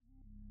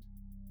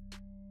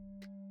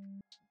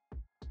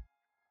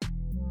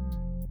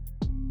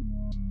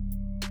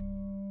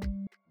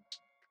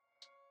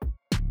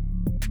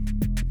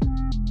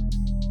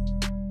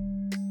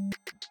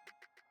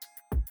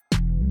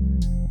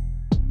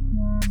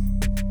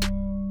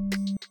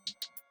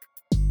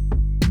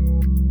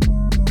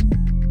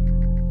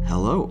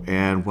Hello,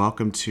 and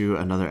welcome to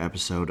another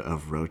episode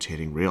of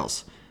Rotating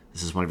Reels.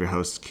 This is one of your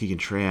hosts, Keegan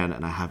Tran,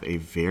 and I have a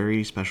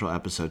very special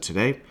episode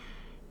today.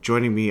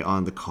 Joining me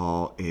on the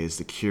call is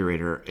the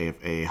curator of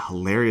a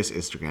hilarious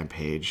Instagram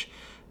page,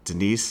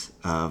 Denise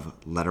of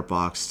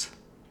Letterboxd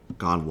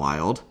Gone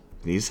Wild.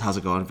 Denise, how's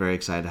it going? Very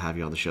excited to have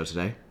you on the show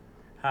today.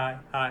 Hi.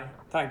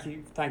 Thank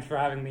you for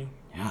having me.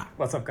 Yeah.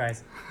 What's up,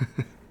 guys?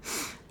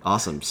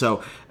 Awesome.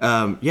 So,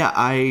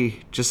 I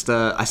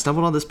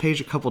stumbled on this page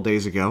a couple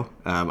days ago.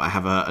 I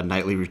have a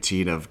nightly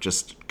routine of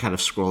just kind of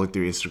scrolling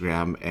through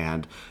Instagram,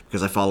 and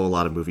because I follow a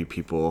lot of movie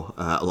people,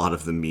 a lot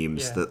of the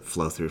memes that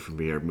flow through from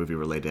me are movie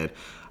related.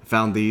 I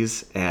found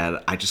these, and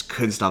I just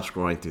couldn't stop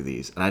scrolling through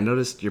these. And I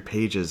noticed your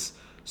page is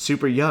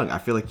super young. I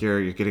feel like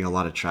you're getting a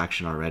lot of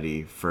traction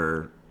already.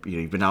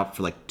 You've been out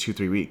for like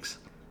 2-3 weeks.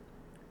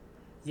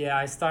 Yeah,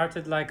 I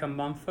started like a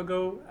month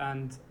ago,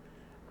 and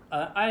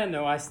I don't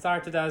know. I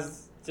started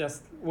as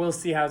just we'll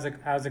see how's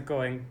it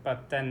going,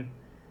 but then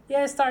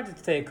it started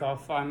to take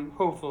off. I'm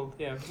hopeful.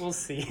 Yeah, we'll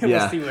see.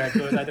 We'll see where it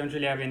goes. I don't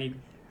really have any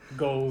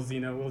goals.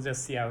 We'll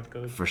just see how it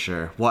goes. For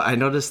sure. Well, I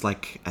noticed, I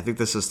think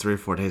this was 3 or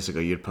 4 days ago,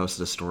 you had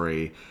posted a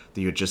story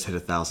that you had just hit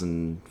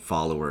 1,000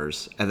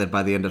 followers, and then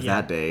by the end of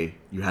that day,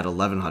 you had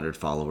 1,100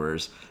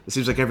 followers. It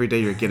seems like every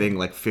day you're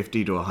getting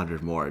 50 to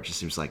 100 more. It just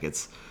seems like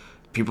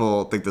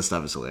people think this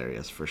stuff is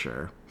hilarious, for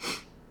sure.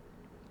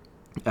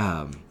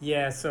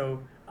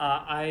 So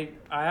I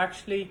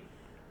actually,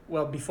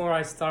 well, before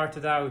I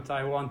started out,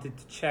 I wanted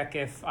to check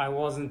if I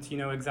wasn't,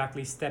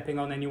 exactly stepping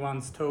on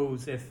anyone's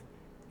toes, if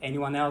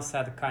anyone else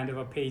had kind of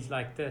a page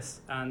like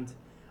this. And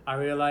I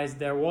realized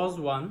there was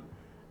one,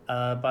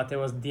 but it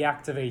was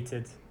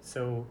deactivated.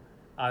 So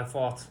I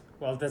thought,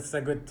 well, that's a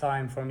good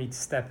time for me to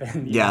step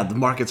in. Yeah, the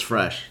market's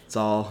fresh. It's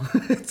all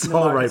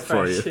right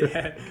for you.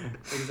 Yeah,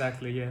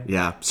 exactly, yeah.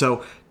 Yeah,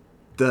 so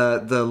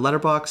the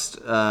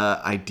Letterboxd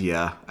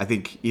idea, I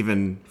think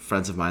even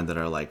friends of mine that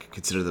are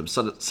consider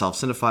themselves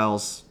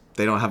cinephiles,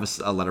 they don't have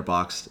a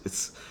letterbox.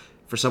 It's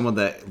for someone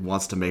that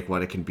wants to make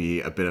one, it can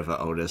be a bit of an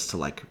onus to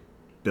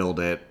build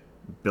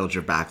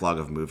your backlog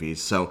of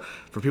movies. So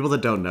for people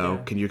that don't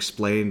know, can you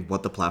explain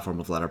what the platform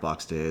of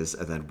Letterboxd is,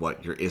 and then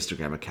what your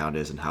Instagram account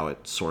is and how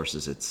it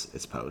sources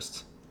its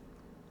posts?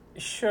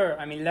 Sure.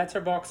 I mean,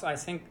 Letterboxd, I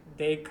think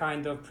they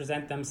kind of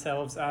present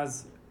themselves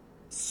as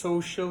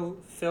social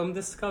film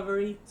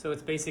discovery. So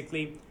it's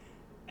basically,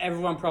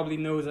 everyone probably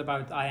knows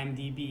about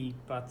IMDb,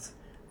 but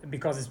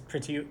because it's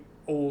pretty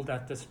old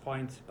at this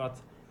point. But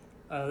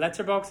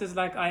Letterboxd is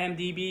like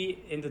IMDb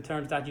in the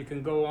terms that you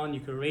can go on,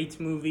 you can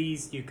rate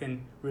movies, you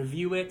can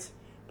review it.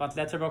 But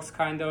Letterboxd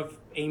kind of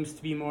aims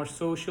to be more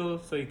social,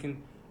 so you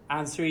can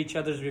answer each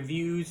other's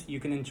reviews, you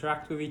can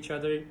interact with each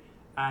other,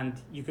 and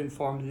you can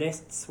form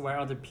lists where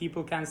other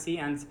people can see.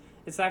 And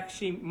it's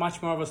actually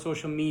much more of a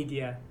social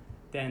media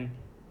than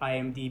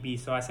IMDb.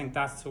 So I think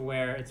that's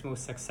where it's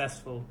most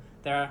successful.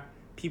 There are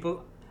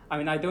people,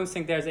 I don't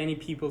think there's any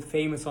people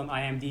famous on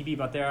IMDb,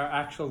 but there are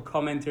actual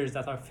commenters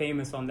that are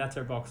famous on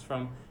Letterboxd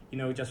from,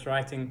 just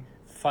writing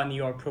funny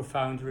or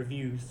profound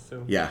reviews.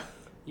 So yeah.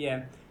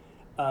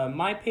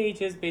 My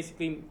page is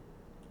basically,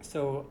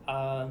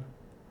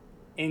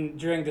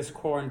 during this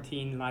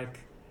quarantine,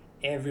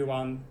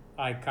 everyone,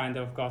 I kind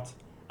of got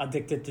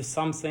addicted to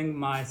something.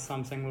 My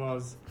something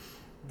was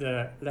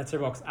the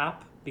Letterboxd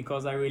app,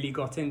 because I really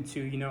got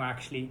into,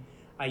 actually,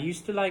 I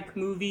used to like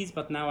movies,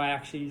 but now I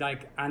actually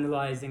like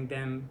analyzing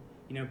them,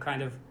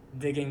 kind of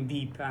digging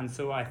deep. And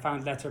so I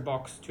found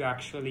Letterboxd to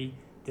actually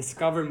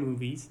discover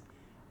movies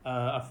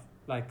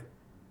like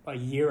a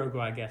year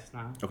ago, I guess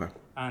now. Okay.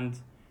 And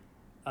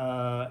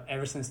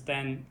ever since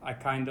then, I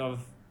kind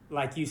of,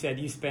 like you said,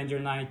 you spend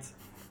your night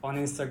on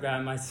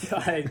Instagram.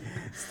 I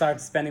start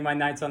spending my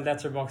nights on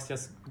Letterboxd,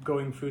 just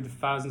going through the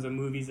thousands of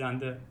movies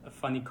and the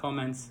funny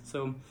comments.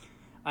 So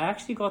I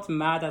actually got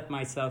mad at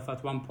myself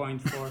at one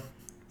point for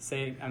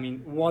saying,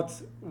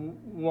 what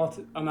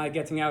am I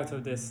getting out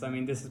of this?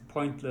 This is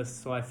pointless.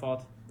 So I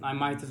thought I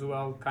might as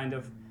well kind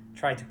of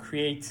try to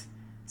create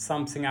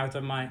something out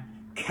of my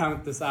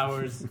countless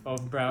hours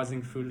of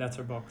browsing through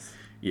Letterboxd.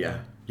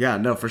 Yeah,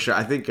 no, for sure.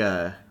 I think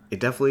it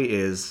definitely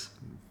is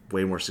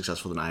way more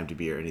successful than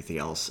IMDb or anything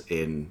else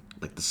in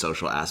the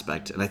social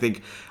aspect. And I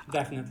think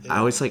definitely, I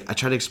always I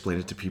try to explain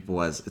it to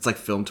people as it's like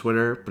film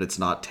Twitter, but it's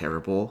not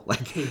terrible.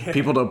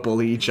 People don't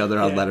bully each other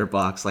on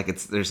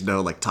Letterboxd. There's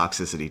no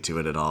toxicity to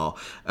it at all.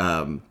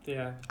 I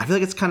feel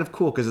like it's kind of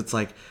cool because it's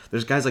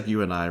there's guys like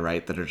you and I,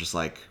 right, that are just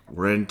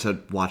we're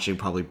into watching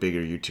probably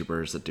bigger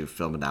YouTubers that do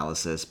film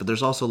analysis, but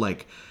there's also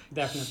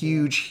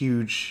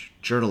huge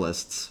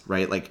journalists,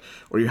 right?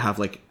 Or you have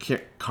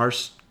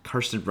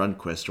Karsten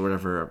Rundquist or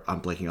whatever,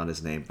 I'm blanking on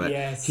his name, but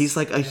he's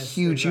a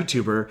huge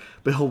YouTuber,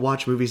 but he'll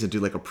watch movies and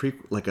do a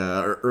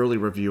early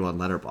review on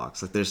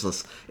Letterboxd. There's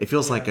this, it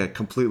feels like a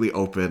completely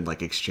open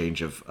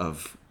exchange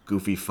of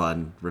goofy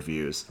fun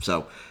reviews.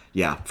 So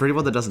yeah, for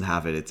anyone that doesn't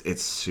have it,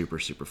 it's super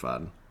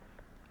fun.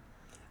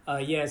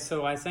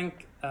 So I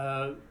think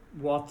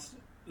what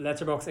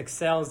Letterboxd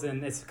excels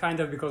in, it's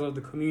kind of because of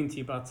the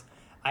community, but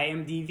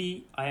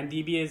IMDb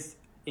is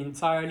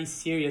entirely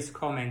serious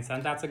comments,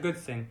 and that's a good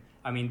thing.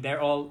 I mean,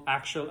 they're all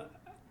actual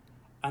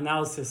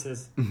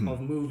analyses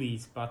of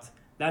movies, but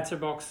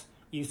Letterboxd,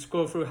 you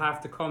scroll through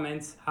half the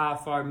comments,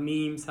 half are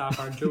memes, half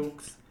are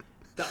jokes.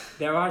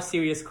 There are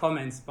serious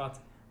comments, but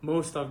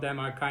most of them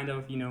are kind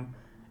of,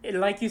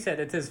 like you said,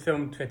 it is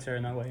film Twitter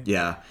in a way.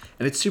 Yeah,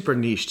 and it's super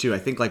niche too. I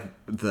think like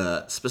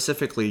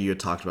specifically you had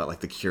talked about like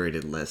the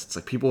curated lists.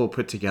 Like people will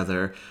put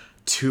together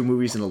two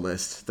movies in a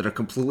list that are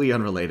completely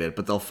unrelated,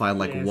 but they'll find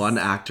like Yes. one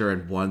actor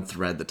and one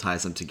thread that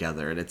ties them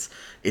together, and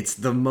it's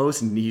the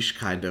most niche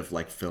kind of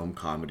like film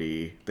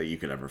comedy that you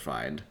could ever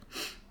find.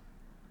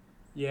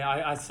 Yeah,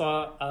 I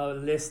saw a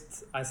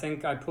list, I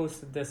think I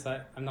posted this,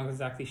 I'm not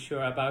exactly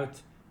sure,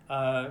 about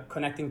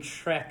connecting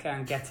Shrek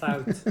and Get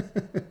Out.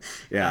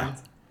 Yeah, And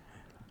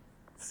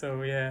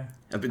so, yeah.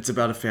 it's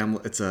about a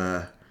family. It's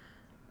an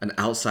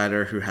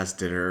outsider who has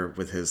dinner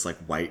with his like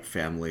white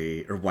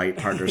family or white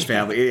partner's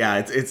family.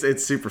 Yeah,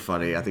 it's super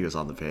funny. I think it was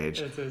on the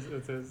page. It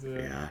is, yeah.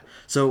 Yeah.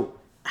 So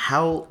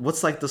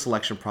what's like the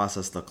selection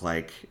process look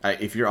like?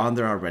 If you're on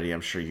there already,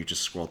 I'm sure you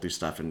just scroll through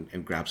stuff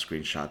and grab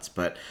screenshots.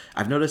 But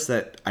I've noticed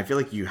that I feel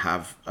like you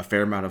have a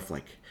fair amount of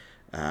like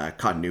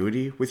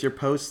continuity with your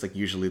posts. Like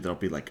usually there'll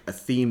be like a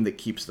theme that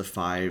keeps the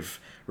 5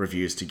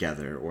 reviews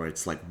together, or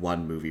it's like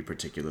one movie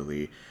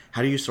particularly.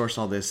 How do you source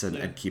all this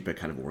and keep it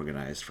kind of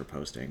organized for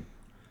posting?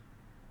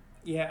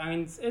 Yeah, I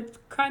mean, it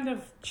kind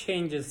of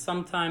changes.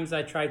 Sometimes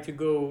I try to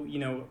go,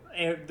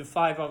 the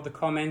 5 of the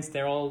comments,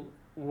 they're all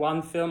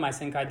one film. I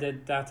think I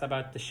did that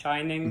about The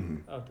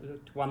Shining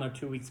 1 or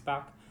 2 weeks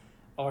back.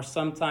 Or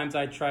sometimes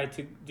I try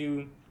to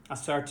do a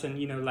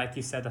certain, like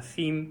you said, a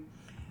theme.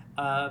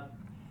 The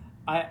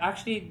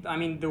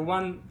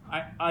one,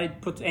 I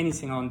put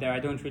anything on there. I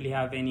don't really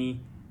have any,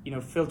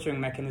 filtering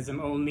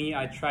mechanism only.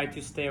 I try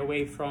to stay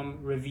away from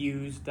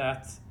reviews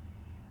that,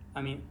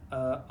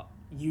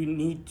 you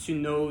need to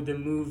know the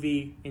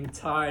movie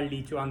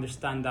entirely to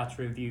understand that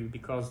review,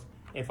 because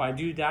if I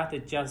do that,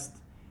 it just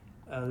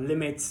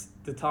limits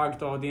the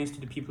target audience to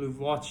the people who've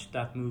watched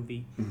that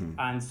movie.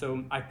 And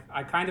so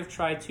I kind of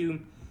try to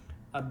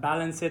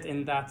balance it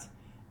in that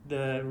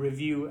the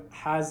review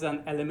has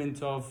an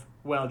element of,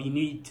 well, you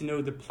need to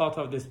know the plot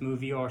of this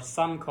movie or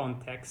some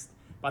context,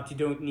 but you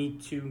don't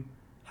need to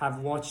have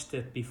watched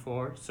it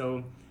before.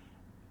 So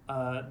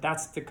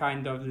that's the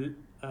kind of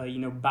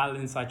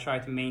balance I try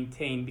to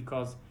maintain,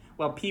 because,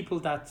 well, people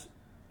that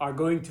are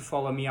going to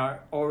follow me are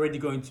already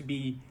going to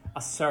be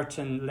a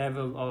certain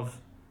level of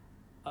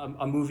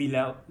a movie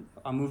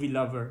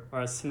lover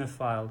or a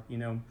cinephile,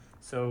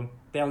 so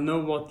they'll know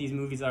what these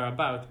movies are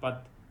about,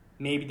 but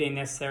maybe they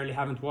necessarily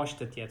haven't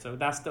watched it yet. So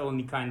that's the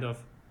only kind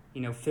of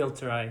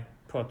filter I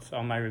put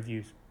on my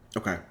reviews.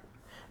 Okay,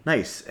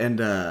 nice. And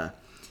I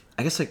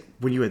guess like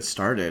when you had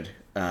started,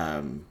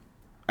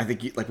 I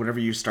think like whenever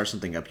you start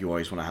something up, you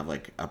always want to have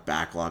like a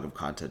backlog of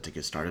content to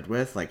get started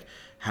with. Like,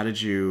 how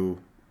did you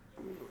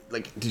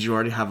did you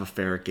already have a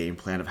fair game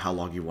plan of how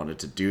long you wanted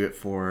to do it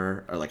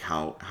for, or like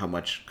how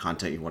much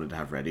content you wanted to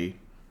have ready?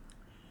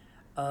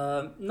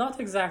 Not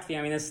exactly.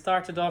 I mean, it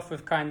started off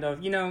with kind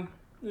of,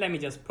 let me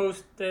just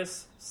post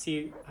this,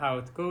 see how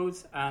it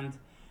goes. And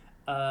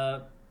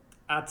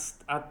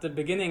at the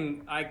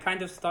beginning, I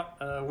kind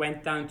of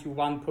went down to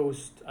one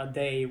post a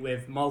day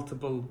with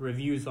multiple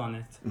reviews on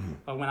it.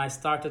 But when I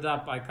started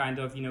up, I kind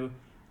of,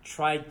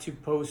 tried to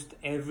post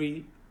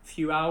every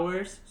few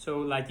hours. So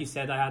like you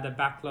said, I had a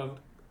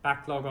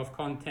backlog of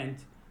content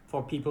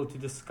for people to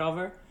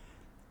discover.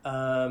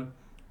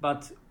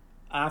 But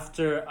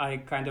after I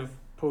kind of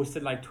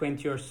posted like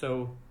 20 or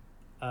so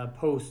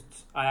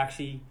posts, I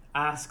actually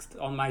asked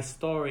on my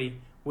story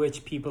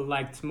which people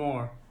liked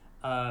more.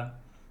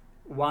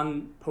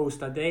 One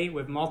post a day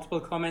with multiple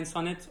comments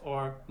on it,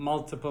 or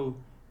multiple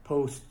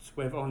posts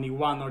with only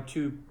 1 or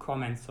 2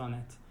 comments on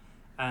it.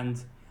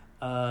 And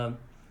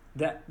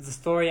the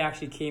story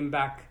actually came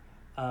back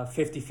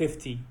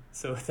 50-50.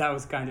 So that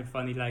was kind of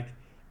funny. Like,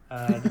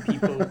 the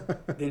people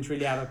didn't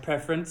really have a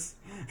preference.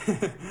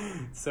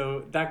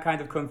 So that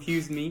kind of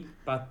confused me.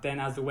 But then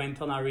as it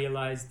went on, I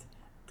realized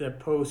the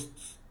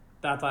posts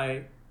that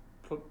I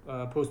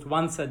post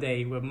once a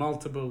day with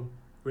multiple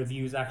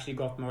reviews actually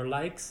got more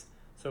likes.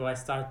 So I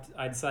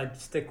decided to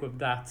stick with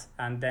that.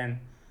 And then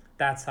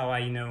that's how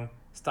I,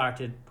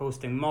 started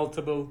posting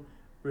multiple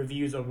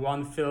reviews of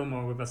one film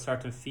or with a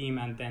certain theme.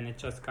 And then it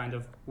just kind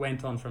of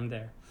went on from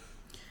there.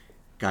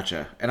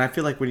 Gotcha. And I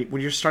feel like when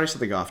you're starting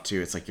something off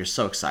too, it's like you're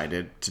so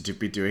excited to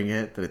be doing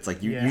it that it's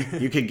like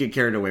you can get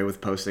carried away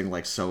with posting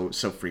like so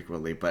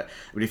frequently. But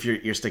I mean, if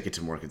you're sticking to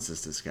a more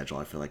consistent schedule,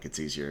 I feel like it's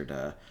easier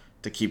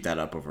to keep that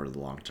up over the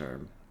long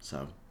term.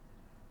 So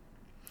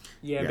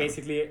yeah,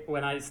 basically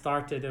when I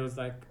started, it was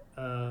like,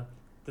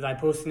 did I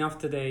post enough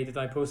today? Did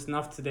I post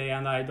enough today?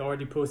 And I'd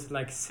already posted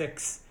like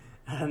 6.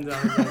 And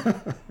I was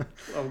like,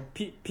 oh,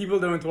 people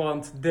don't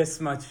want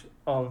this much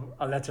of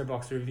a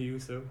Letterboxd review.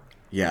 So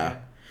yeah.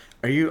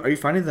 Are you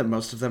finding that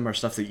most of them are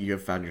stuff that you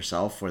have found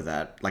yourself, or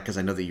that, like, because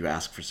I know that you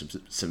ask for some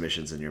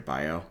submissions in your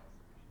bio?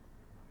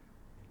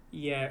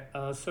 Yeah,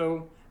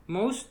 so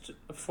most,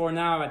 for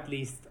now at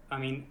least, I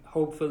mean,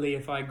 hopefully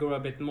if I grow a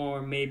bit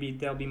more, maybe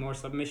there'll be more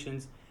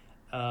submissions.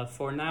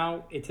 For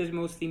now, it is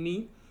mostly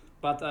me,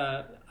 but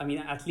I mean,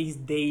 at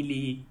least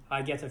daily,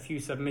 I get a few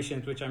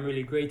submissions, which I'm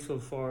really grateful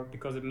for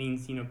because it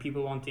means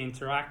people want to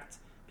interact,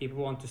 people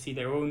want to see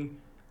their own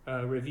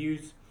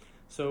reviews.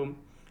 So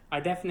I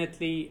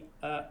definitely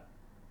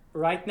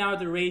right now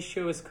the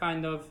ratio is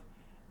kind of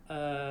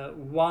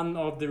one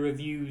of the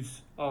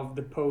reviews of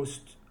the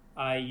post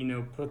I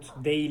put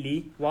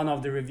daily. One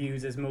of the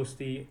reviews is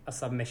mostly a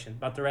submission,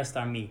 but the rest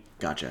are me.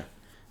 Gotcha.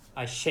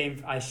 I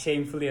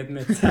shamefully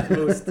admit that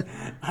most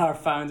are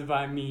found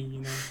by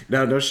me.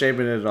 No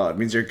shame in it at all. It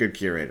means you're a good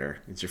curator.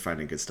 It means you're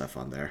finding good stuff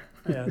on there.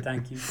 Yeah,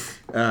 thank you.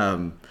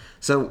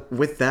 So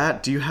with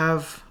that, do you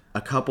have a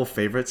couple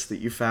favorites that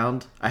you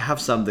found? I have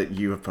some that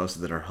you have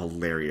posted that are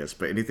hilarious,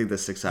 but anything that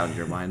sticks out in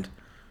your mind?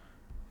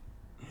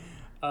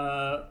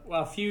 Well,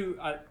 a few.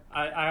 I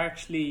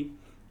actually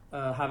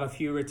have a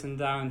few written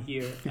down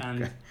here,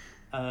 and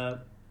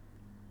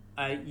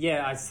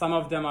okay. Some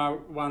of them are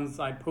ones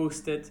I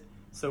posted.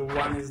 So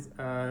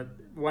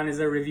one is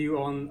a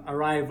review on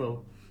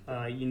Arrival.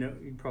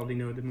 You probably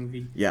know the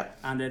movie. Yeah.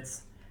 And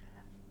it's,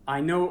 I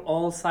know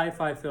all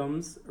sci-fi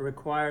films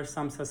require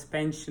some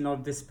suspension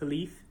of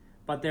disbelief,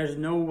 but there's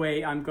no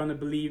way I'm gonna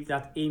believe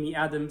that Amy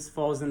Adams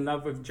falls in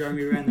love with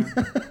Jeremy Renner.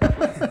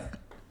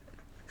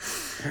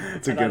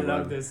 It's a good one. I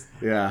love this.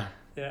 Yeah.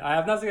 Yeah, I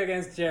have nothing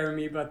against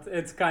Jeremy, but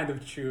it's kind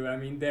of true. I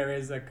mean, there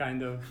is a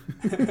kind of...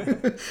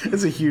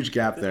 It's a huge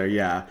gap there,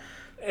 yeah.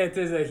 It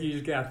is a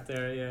huge gap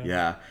there, yeah.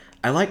 Yeah.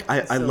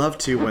 I love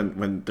too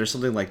when there's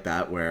something like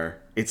that where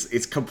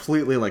it's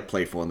completely like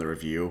playful in the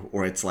review,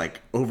 or it's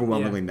like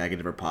overwhelmingly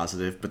negative or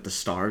positive, but the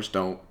stars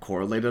don't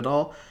correlate at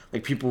all.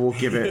 Like people will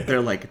give it,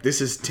 they're like,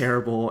 this is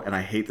terrible and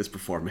I hate this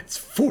performance,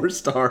 4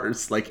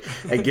 stars, like,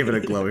 and give it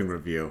a glowing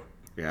review.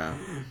 Yeah.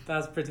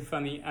 That's pretty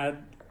funny.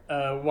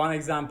 One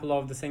example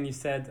of the thing you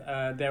said,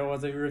 there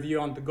was a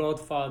review on The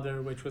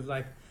Godfather, which was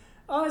like,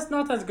 oh, it's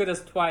not as good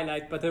as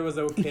Twilight, but it was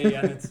okay,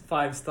 and it's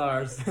 5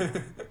 stars.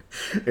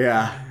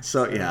 Yeah,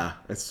 so yeah,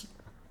 it's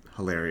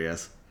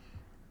hilarious.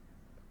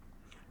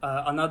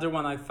 Another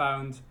one I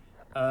found,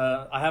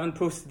 I haven't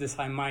posted this,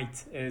 I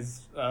might,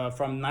 is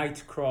from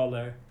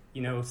Nightcrawler,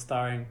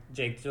 starring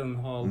Jake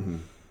Gyllenhaal. Mm-hmm.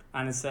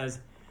 And it says,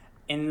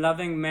 in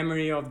loving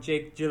memory of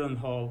Jake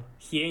Gyllenhaal,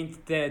 he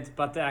ain't dead,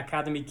 but the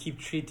Academy keep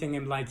treating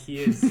him like he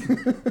is.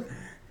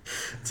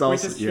 It's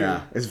also,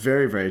 yeah, it's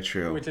very, very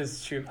true. Which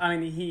is true. I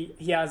mean,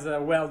 he has a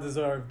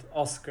well-deserved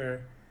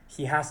Oscar.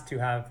 He has to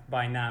have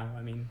by now.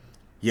 I mean,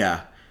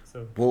 yeah.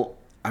 So well,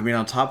 I mean,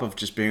 on top of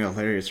just being a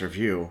hilarious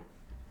review,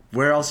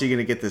 where else are you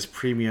going to get this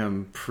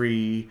premium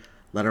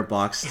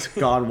Letterboxd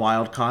Gone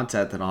Wild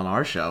content than on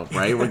our show,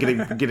 right? We're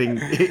getting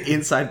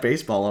inside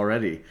baseball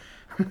already.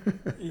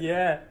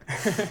 Yeah.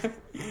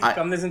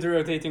 Come listen to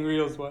Rotating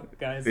Reels,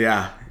 guys.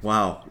 Yeah.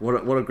 Wow.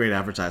 What a great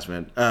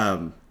advertisement.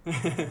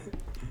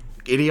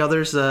 Any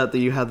others that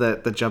you had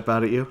that jump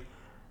out at you?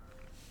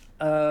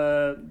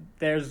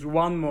 There's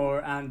one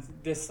more, and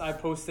this I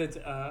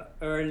posted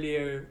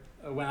earlier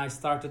when I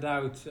started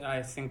out.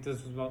 I think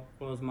this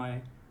was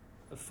my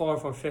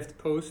 4th or 5th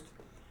post,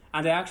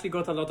 and I actually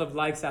got a lot of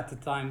likes at the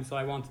time, so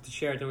I wanted to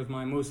share it. It was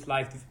my most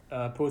liked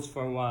post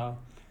for a while.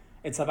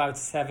 It's about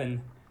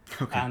 7,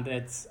 okay. And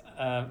it's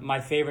my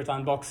favorite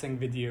unboxing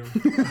video.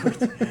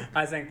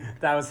 I think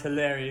that was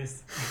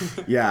hilarious.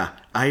 Yeah,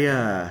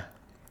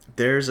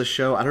 there's a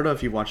show, I don't know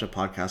if you watch a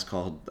podcast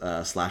called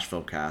Slash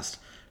Filmcast,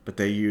 but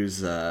they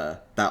use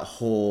that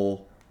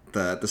whole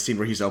the scene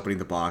where he's opening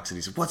the box and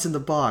he's, what's in the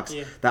box?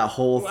 Yeah. That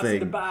whole what's thing. In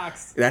the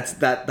box? That's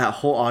that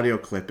whole audio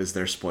clip is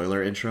their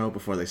spoiler intro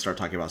before they start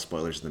talking about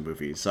spoilers in the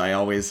movie. So I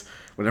always,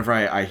 whenever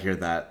I hear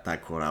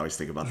that quote, I always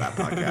think about that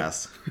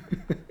podcast.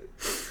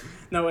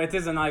 No, it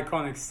is an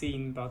iconic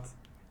scene, but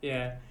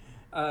yeah.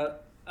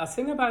 A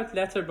thing about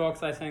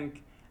Letterboxd, I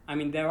think, I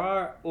mean, there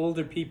are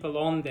older people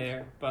on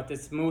there, but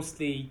it's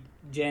mostly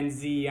Gen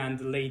Z and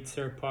the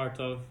later part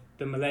of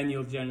the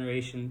millennial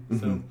generation. Mm-hmm.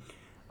 So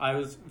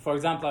for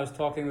example, I was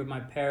talking with my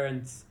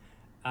parents,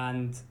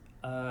 and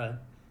I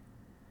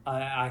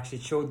actually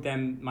showed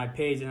them my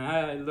page,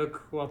 and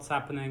look what's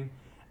happening.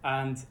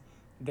 And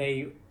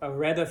they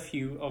read a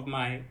few of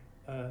my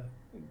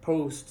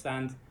posts,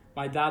 and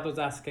my dad was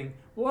asking,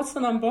 what's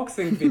an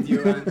unboxing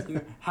video?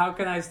 And how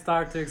can I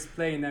start to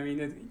explain? I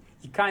mean,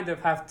 you kind of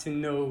have to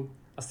know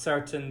a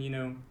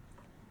certain,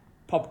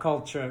 pop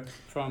culture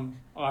from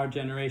our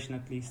generation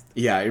at least.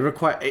 Yeah,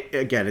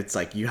 again, it's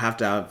like you have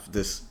to have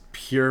this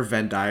pure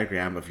Venn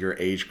diagram of your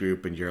age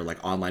group and your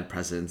like online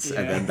presence, yeah.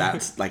 And then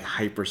that's like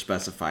hyper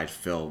specified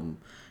film,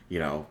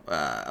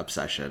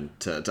 obsession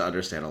to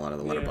understand a lot of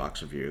the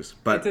Letterboxd reviews.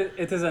 But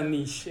it is a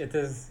niche. It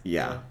is.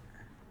 Yeah.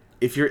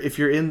 If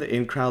you're in the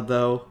in crowd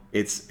though,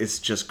 it's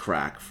just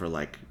crack for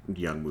like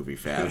young movie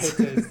fans.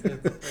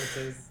 It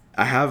is.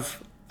 I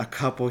have a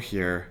couple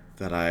here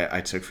that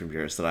I took from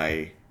yours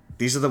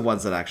these are the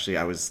ones that actually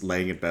I was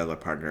laying in bed with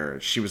my partner.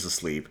 She was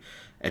asleep.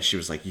 and she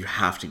was like, "You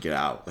have to get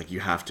out. Like, you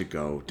have to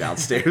go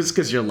downstairs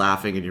because you're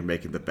laughing and you're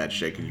making the bed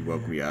shake and you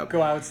woke me up."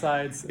 Go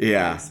outside.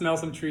 Yeah. Smell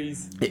some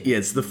trees. Yeah,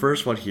 it's the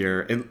first one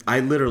here, and I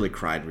literally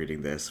cried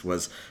reading this.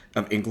 Was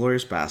of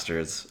Inglourious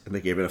Bastards, and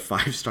they gave it a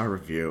 5-star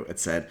review. It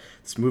said,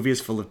 "This movie is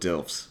full of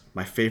dilfs.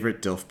 My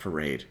favorite dilf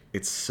parade.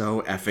 It's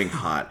so effing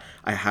hot.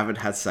 I haven't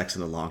had sex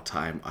in a long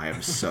time. I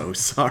am so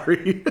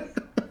sorry."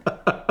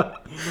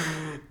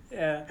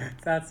 Yeah,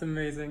 that's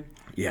amazing.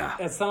 Yeah.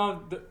 And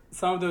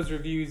some of those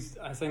reviews,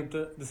 I think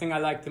the thing I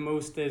like the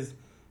most is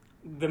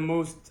the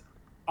most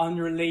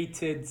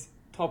unrelated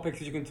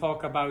topics you can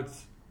talk about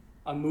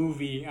a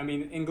movie. I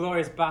mean,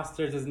 Inglourious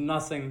Bastards is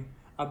nothing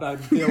about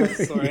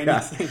dilfs or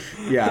anything.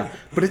 Yeah,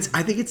 but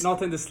I think it's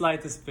not in the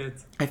slightest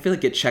bit. I feel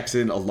like it checks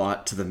in a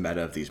lot to the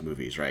meta of these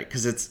movies, right?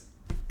 Because it's,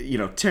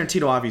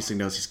 Tarantino obviously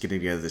knows he's getting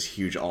together this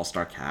huge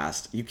all-star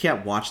cast. You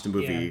can't watch the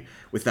movie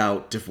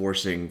without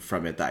divorcing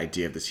from it the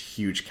idea of this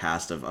huge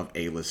cast of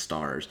A-list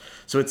stars.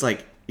 So it's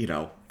like,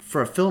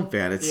 for a film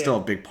fan, it's still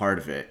a big part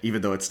of it,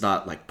 even though it's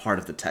not like part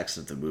of the text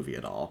of the movie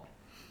at all.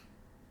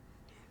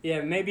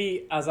 Yeah,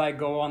 maybe as I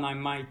go on, I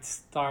might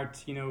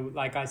start,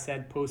 like I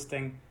said,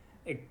 posting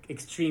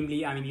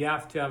extremely. I mean, you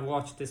have to have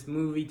watched this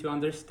movie to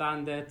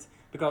understand it,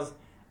 because,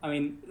 I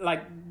mean,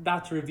 like,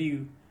 that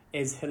review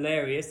is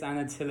hilarious, and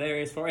it's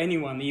hilarious for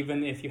anyone,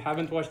 even if you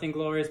haven't watched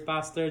Inglourious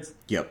Bastards.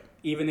 Yep.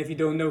 Even if you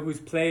don't know who's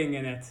playing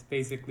in it,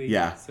 basically.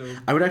 Yeah. So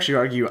I would actually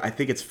argue, I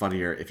think it's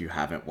funnier if you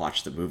haven't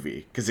watched the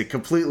movie, because it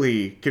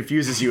completely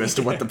confuses you as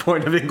to what the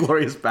point of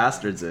Inglourious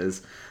Bastards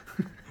is.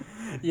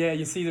 Yeah,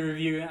 you see the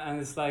review and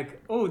it's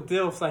like, oh,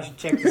 dilfs, I should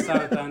check this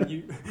out. And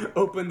you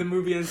open the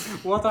movie and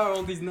what are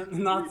all these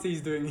Nazis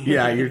doing here?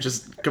 Yeah, you're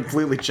just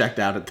completely checked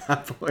out at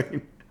that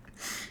point.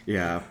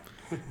 Yeah.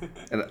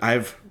 And I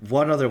have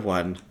one other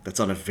one that's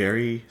on a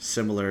very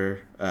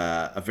similar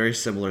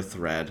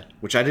thread,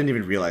 which I didn't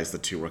even realize the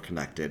two were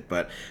connected.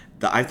 But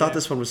I thought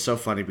this one was so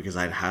funny because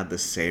I'd had the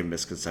same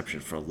misconception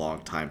for a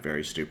long time,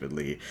 very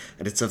stupidly.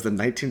 And it's of the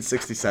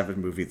 1967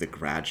 movie The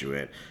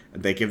Graduate.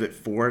 And they give it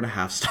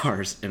 4.5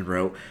 stars and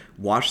wrote,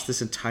 "Watched this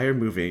entire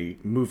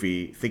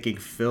movie thinking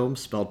film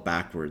spelled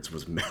backwards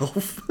was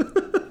MILF."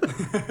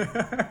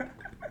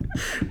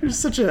 It's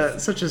such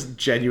a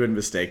genuine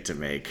mistake to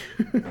make.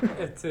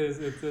 It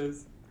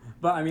is.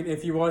 But I mean,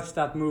 if you watch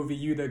that movie,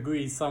 you'd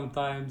agree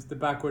sometimes the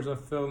backwards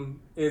of film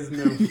is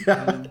MILF.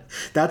 Yeah, I mean,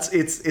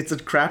 it's a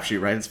crapshoot,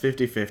 right? It's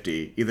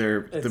 50-50.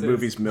 Either the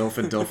movie's MILF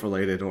and DILF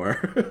related, or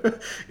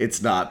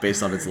it's not,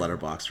 based on its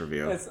Letterboxd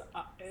review.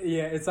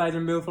 It's either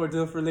MILF or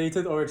DILF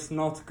related, or it's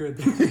not good.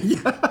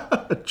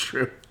 Yeah,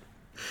 true.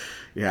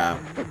 Yeah,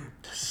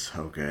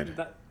 so good.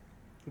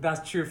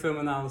 That's true film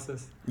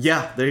analysis.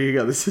 Yeah, there you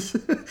go. This is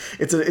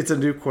it's a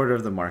new quarter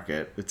of the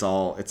market. It's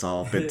all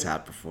been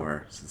tapped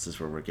before, since this is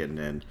where we're getting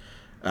in.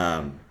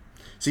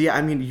 So yeah,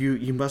 I mean,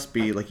 you must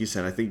be, like you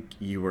said, I think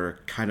you were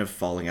kind of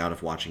falling out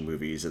of watching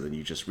movies, and then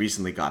you just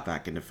recently got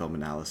back into film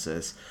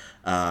analysis.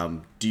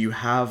 Do you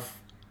have,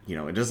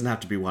 it doesn't have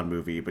to be one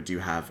movie, but do you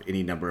have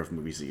any number of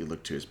movies that you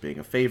look to as being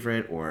a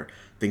favorite, or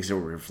things that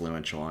were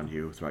influential on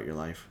you throughout your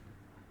life?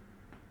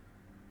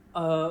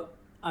 I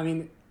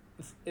mean,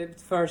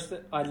 first,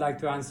 I'd like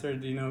to answer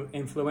the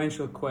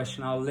influential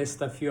question. I'll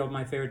list a few of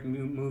my favorite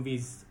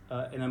movies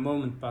in a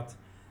moment, but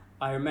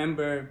I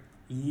remember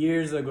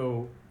years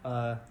ago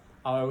I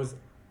was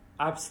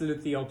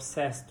absolutely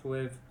obsessed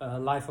with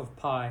Life of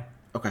Pi.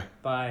 Okay.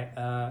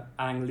 By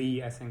Ang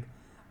Lee, I think.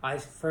 I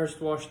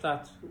first watched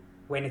that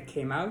when it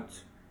came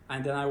out,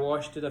 and then I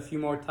watched it a few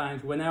more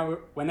times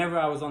whenever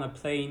I was on a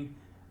plane.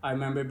 I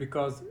remember,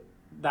 because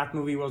that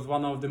movie was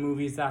one of the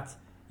movies that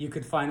you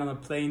could find on a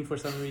plane for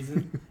some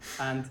reason.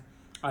 And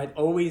I'd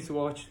always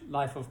watch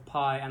Life of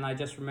Pi, and I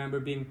just remember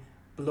being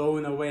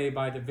blown away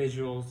by the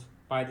visuals,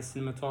 by the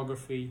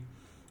cinematography.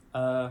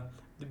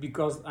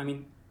 Because, I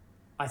mean,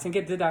 I think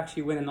it did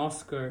actually win an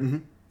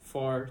Oscar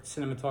for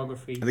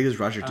cinematography. I think it was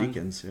Roger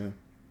Deakins, yeah.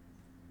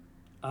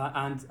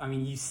 And, I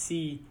mean, you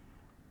see,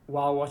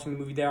 while watching the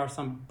movie, there are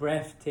some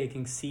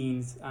breathtaking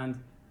scenes.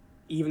 And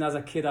even as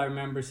a kid, I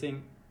remember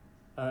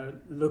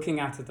looking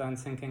at it and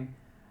thinking,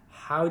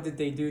 how did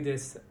they do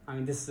this? I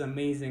mean, this is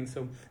amazing.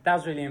 So that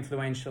was really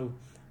influential.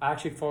 I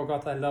actually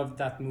forgot I loved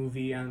that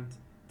movie and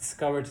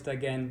discovered it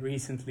again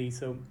recently.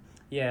 So,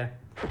 yeah.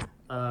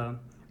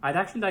 I'd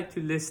actually like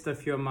to list a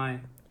few of my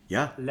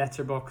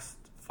Letterboxd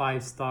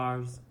 5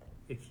 stars,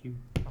 if you...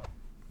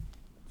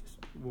 Just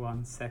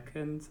 1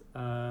 second.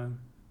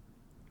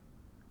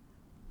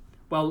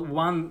 Well,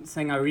 one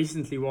thing I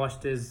recently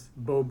watched is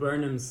Bo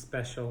Burnham's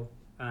special,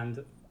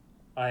 and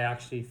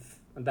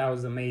that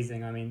was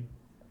amazing. I mean,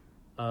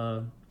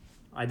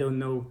 I don't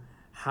know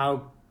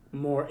how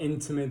more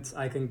intimate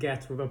I can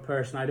get with a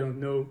person I don't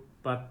know,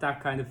 but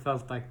that kind of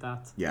felt like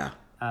that. Yeah.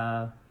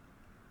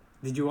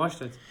 Did you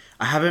watch it?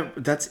 I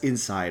haven't. That's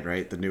Inside,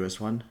 right? The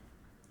newest one?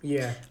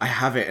 Yeah. I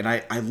haven't, and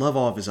I love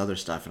all of his other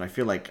stuff, and I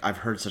feel like I've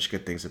heard such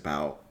good things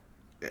about.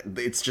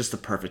 It's just the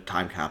perfect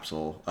time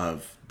capsule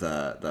of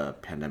the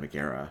pandemic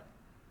era.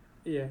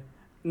 Yeah.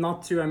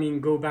 Not to,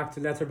 go back to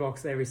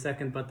Letterboxd every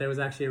second, but there was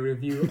actually a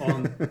review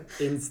on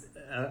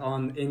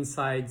on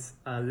Inside's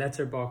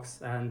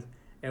Letterbox, and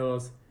it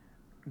was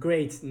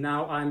great.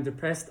 Now I'm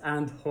depressed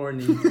and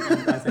horny.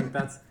 And I think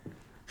that's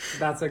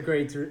a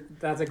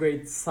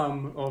great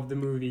sum of the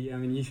movie. I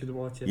mean, you should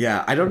watch it.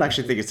 Yeah, I don't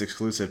actually think it's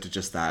exclusive to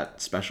just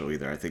that special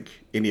either. I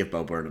think any of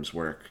Bo Burnham's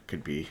work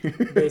could be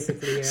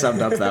Basically, yeah.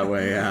 summed up that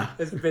way. Yeah.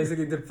 It's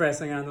basically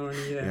depressing and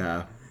horny.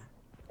 Yeah.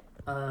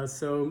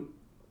 So,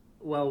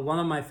 well, one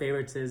of my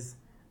favorites is,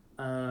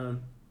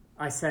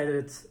 I said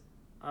it.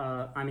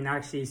 I mean, I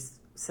actually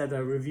said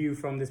a review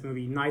from this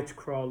movie.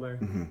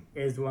 Nightcrawler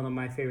is one of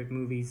my favorite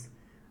movies.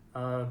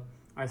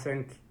 I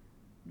think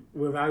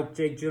without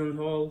Jake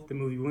Gyllenhaal, the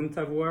movie wouldn't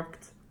have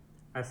worked,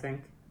 I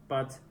think.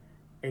 But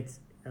it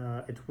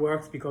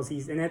works because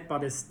he's in it,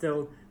 but it's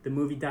still the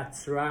movie that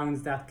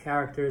surrounds that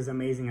character is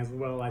amazing as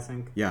well, I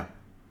think. Yeah.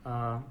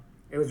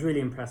 It was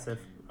really impressive.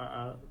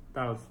 That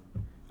was...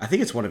 I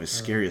think it's one of his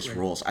scariest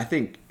roles. I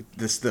think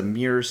the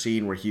mirror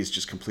scene where he's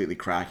just completely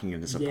cracking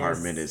in his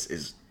apartment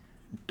is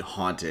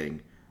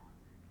haunting.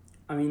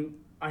 I mean,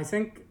 I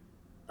think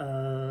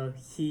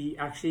he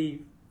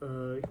actually,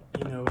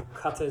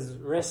 cut his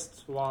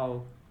wrist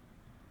while,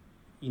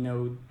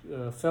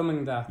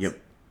 filming that. Yep.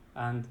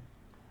 And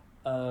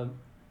I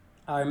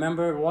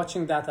remember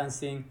watching that and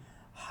seeing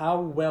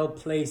how well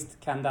placed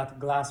can that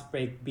glass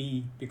break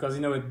be, because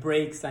it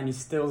breaks and you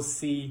still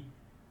see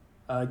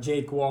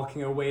Jake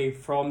walking away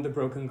from the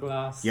broken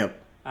glass.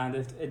 Yep. And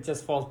it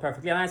just falls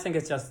perfectly. And I think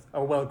it's just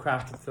a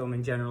well-crafted film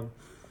in general.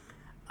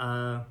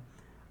 I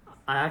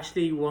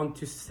actually want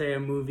to say a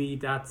movie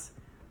that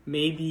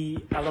maybe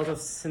a lot of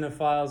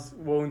cinephiles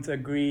won't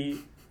agree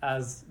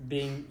as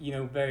being,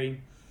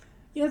 very...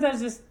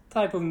 there's this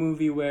type of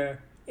movie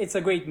where it's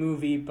a great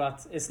movie,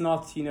 but it's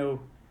not,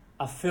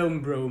 a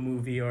film bro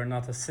movie or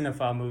not a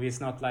cinephile movie. It's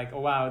not like,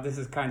 oh, wow, this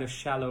is kind of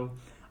shallow.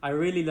 I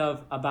really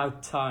love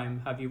About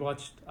Time. Have you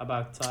watched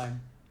About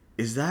Time?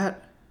 Is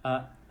that...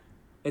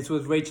 It's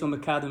with Rachel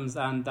McAdams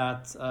and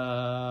that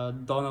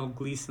Donald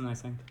Gleason, I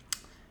think.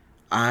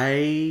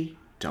 I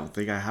don't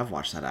think I have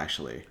watched that,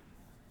 actually.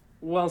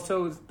 Well,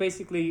 so it's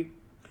basically...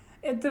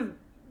 the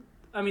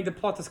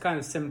plot is kind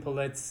of simple.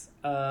 It's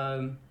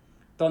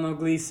Donald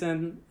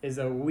Gleason is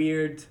a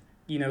weird,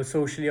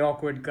 socially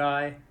awkward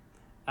guy,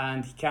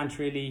 and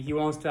he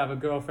wants to have a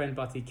girlfriend,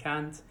 but he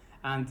can't.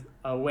 And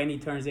when he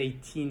turns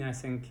 18, I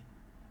think,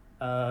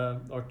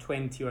 or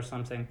 20 or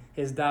something,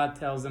 his dad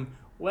tells him,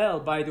 well,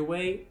 by the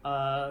way,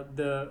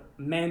 the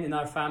men in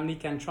our family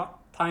can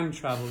time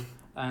travel.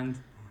 And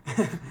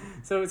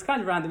so it's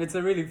kind of random. It's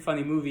a really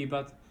funny movie,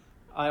 but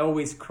I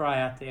always cry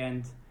at the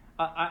end.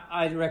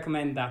 I'd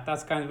recommend that.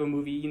 That's kind of a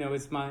movie,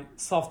 it's my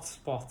soft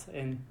spot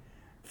in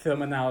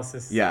film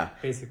analysis. Yeah.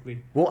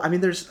 Basically. Well,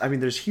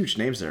 there's huge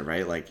names there,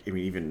 right? Like,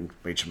 even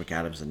Rachel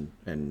McAdams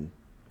and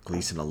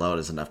Gleason alone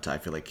is enough to, I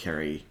feel like,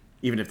 carry,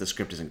 even if the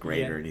script isn't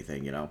great or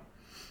anything,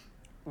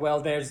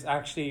 Well, there's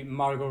actually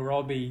Margot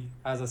Robbie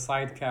as a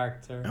side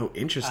character. Oh,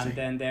 interesting. And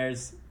then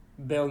there's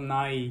Bill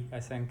Nighy, I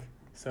think.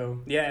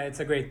 So, yeah, it's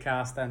a great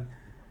cast. And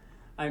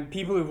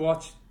people who've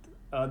watched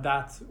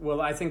that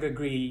will, I think,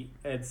 agree.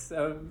 It's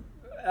a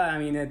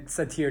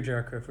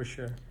tearjerker for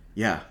sure.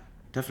 Yeah,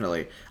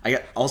 definitely.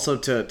 Also,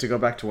 to go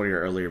back to one of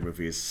your earlier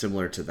movies,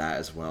 similar to that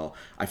as well,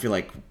 I feel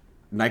like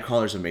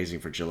Nightcrawler is amazing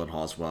for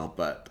Gyllenhaal as well,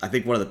 but I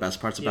think one of the best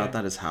parts about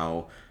that is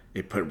how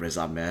it put Riz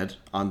Ahmed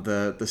on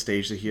the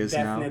stage that he is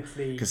now.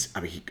 Because,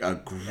 a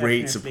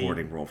great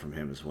supporting role from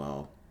him as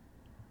well.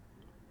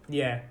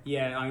 Yeah.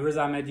 Riz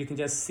Ahmed, you can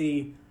just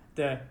see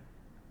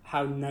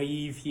how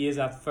naive he is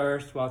at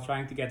first while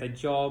trying to get a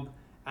job,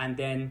 and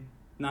then,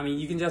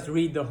 you can just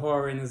read the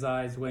horror in his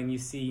eyes when you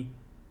see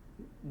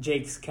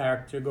Jake's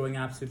character going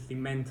absolutely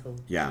mental.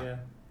 Yeah.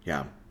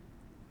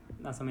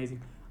 That's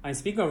amazing.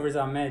 Speaking of Riz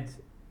Ahmed,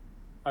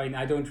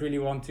 I don't really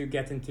want to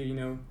get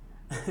into,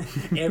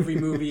 every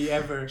movie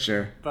ever.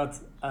 Sure. But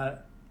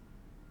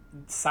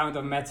Sound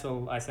of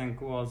Metal, I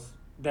think, was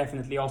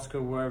definitely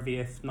Oscar worthy,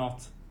 if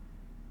not.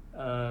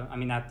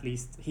 At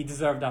least he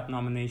deserved that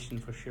nomination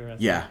for sure.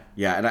 Yeah.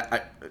 And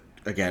I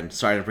again,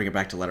 sorry to bring it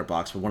back to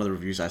Letterboxd, but one of the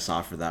reviews I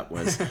saw for that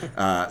was,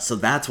 so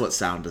that's what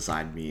sound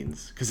design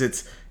means, because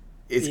it's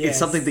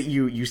something that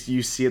you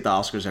see at the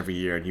Oscars every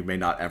year, and you may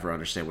not ever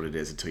understand what it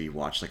is until you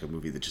watch like a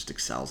movie that just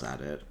excels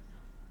at it.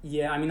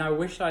 Yeah, I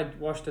wish I'd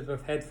watched it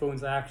with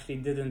headphones. I actually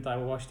didn't. I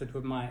watched it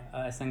with my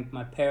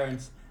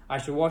parents. I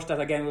should watch that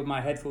again with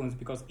my headphones,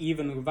 because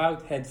even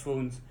without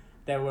headphones,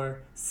 there were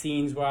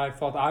scenes where I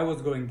thought I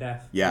was going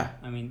deaf. Yeah.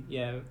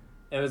 It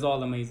was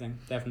all amazing,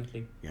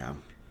 definitely. Yeah.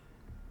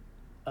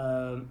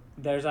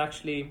 There's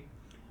actually,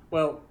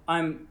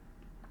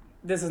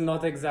 this is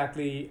not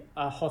exactly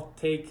a hot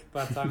take,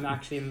 but I'm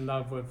actually in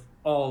love with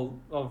all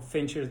of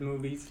Fincher's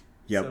movies.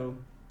 Yep. So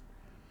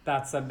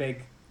that's a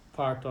big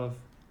part of,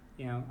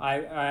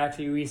 I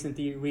actually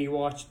recently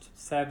rewatched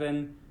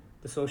Seven,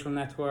 The Social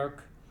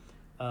Network,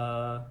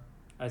 I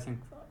think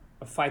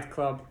a Fight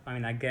Club,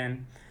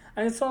 again.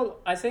 And it's all,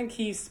 I think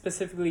he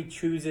specifically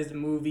chooses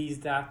movies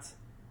that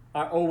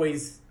are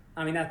always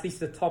I mean, at least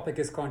the topic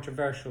is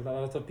controversial. A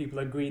lot of people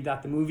agree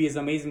that the movie is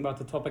amazing, but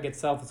the topic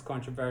itself is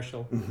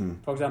controversial.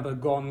 For example,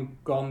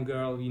 Gone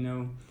Girl,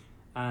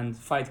 and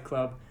Fight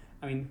Club.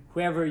 I mean,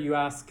 whoever you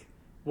ask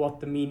what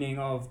the meaning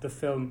of the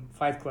film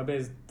Fight Club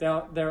is,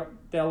 they'll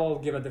all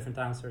give a different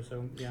answer.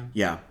 So yeah.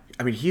 Yeah,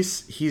 I mean,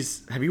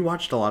 he's. Have you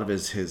watched a lot of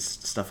his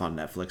stuff on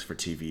Netflix for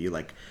TV,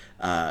 like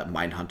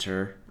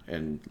Mindhunter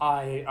and?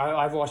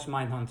 I've watched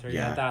Mindhunter.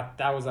 Yeah. Yeah,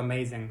 that was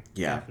amazing.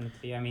 Yeah.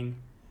 Definitely.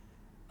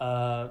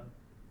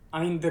 I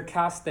mean, the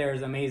cast there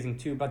is amazing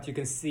too, but you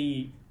can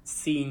see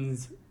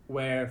scenes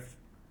where,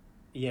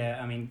 yeah,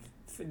 I mean,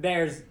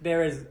 there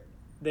is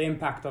the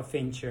impact of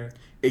Fincher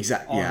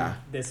Exactly. on Yeah.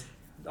 this,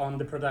 on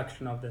the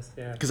production of this.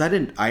 Yeah. Because I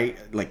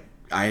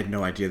had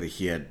no idea that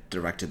he had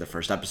directed the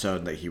first episode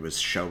and that he was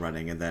show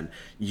running, and then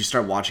you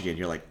start watching it and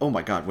you're like, oh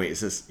my god, wait, is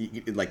this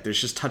like? There's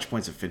just touch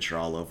points of Fincher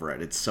all over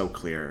it. It's so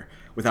clear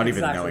without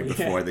even knowing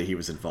Exactly, before yeah. that he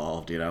was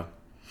involved.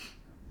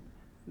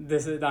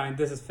 This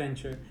is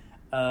Fincher.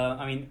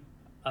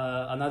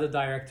 Another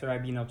director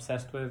I've been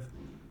obsessed with.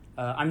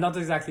 I'm not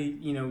exactly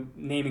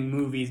naming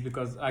movies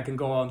because I can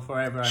go on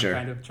forever. Sure.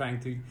 I'm kind of trying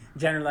to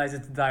generalize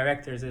it to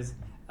directors. Is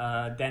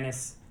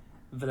Denis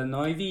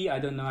Villeneuve? I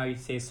don't know how you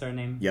say his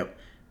surname. Yep.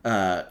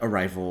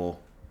 Arrival,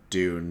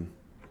 Dune,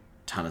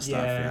 ton of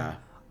stuff. Yeah.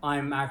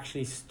 I'm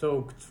actually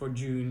stoked for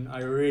June.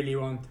 I really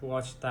want to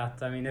watch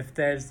that. I mean, if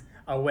there's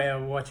a way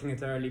of watching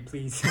it early,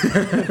 please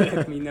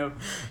let me know.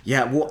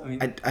 Yeah. Well,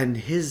 I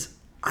mean,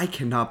 I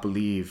cannot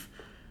believe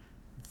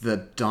the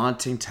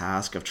daunting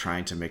task of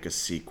trying to make a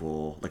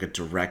sequel, like a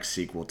direct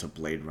sequel to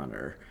Blade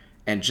Runner,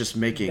 and just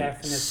making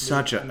Definitely.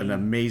 such an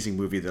amazing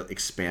movie that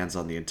expands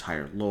on the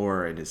entire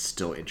lore and is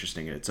still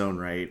interesting in its own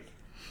right.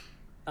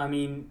 I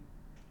mean,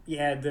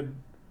 yeah, the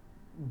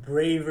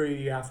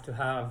bravery you have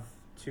to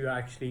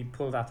actually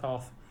pull that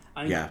off.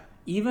 I mean, Yeah.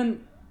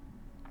 even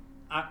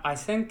I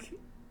think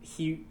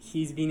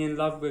he's been in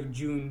love with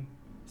June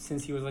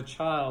since he was a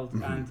child,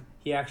 and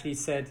he actually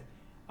said,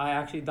 I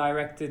actually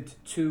directed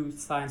 2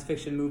 science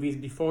fiction movies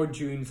before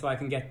June so I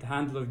can get the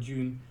handle of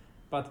June.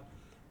 But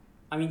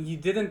I mean,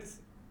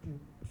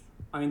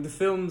 the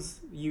films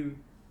you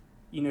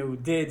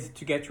did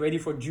to get ready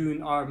for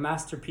June are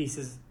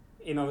masterpieces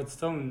in of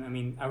its own. I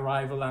mean,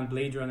 Arrival and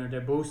Blade Runner,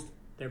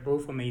 they're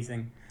both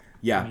amazing.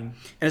 Yeah. I mean,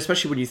 And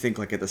especially when you think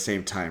like at the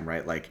same time,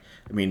 right? Like,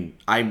 I mean,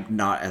 I'm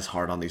not as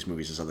hard on these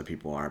movies as other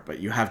people are, but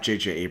you have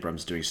J.J.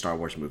 Abrams doing Star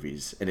Wars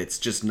movies, and it's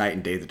just night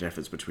and day the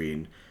difference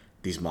between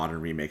these modern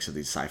remakes of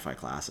these sci-fi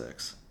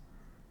classics.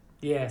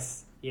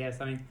 yes.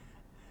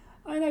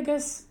 I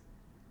guess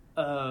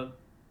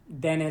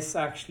Dennis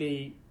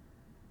actually,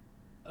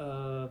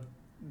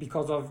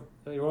 because of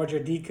Roger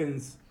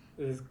Deakins'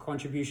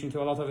 contribution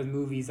to a lot of his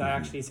movies, I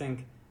actually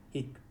think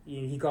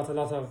he got a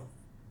lot of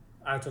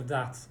out of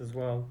that as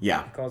well.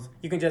 Yeah. Because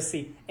you can just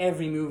see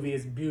every movie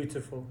is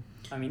beautiful.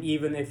 I mean,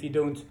 even if you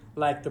don't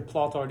like the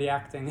plot or the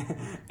acting,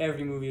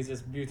 every movie is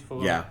just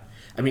beautiful. Yeah.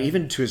 I mean,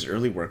 even to his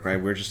early work, right?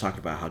 We were just talking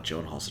about how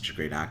Gyllenhaal's such a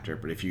great actor,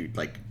 but if you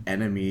like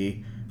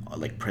Enemy,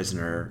 like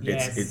Prisoner,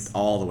 Yes. it's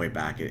all the way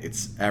back.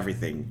 It's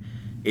everything.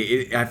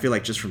 I feel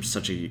like just from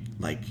such a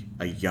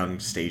young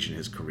stage in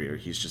his career,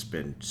 he's just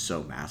been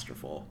so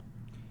masterful.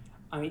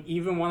 I mean,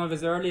 even one of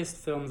his earliest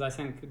films, I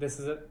think this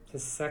is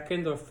his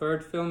second or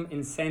third film,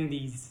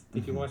 Incendies.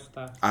 Did you watch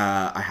that?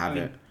 I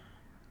haven't.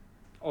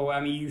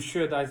 I mean, you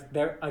should.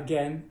 There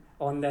again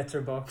on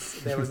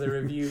Letterboxd, there was a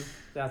review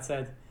that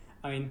said,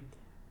 I mean,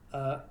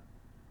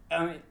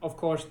 of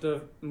course,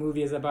 the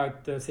movie is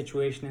about the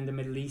situation in the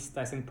Middle East.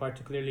 I think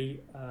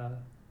particularly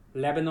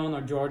Lebanon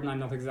or Jordan. I'm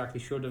not exactly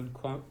sure. Don't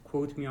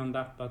quote me on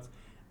that. But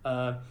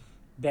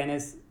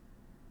Dennis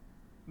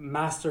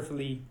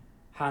masterfully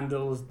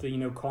handles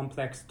the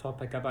complex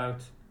topic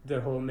about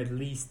the whole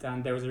Middle East.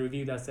 And there was a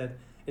review that said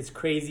it's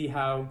crazy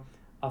how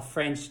a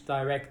French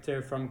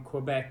director from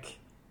Quebec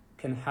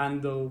can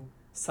handle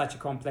such a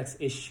complex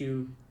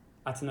issue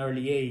at an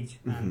early age.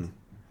 And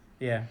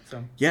yeah,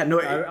 so Yeah, no,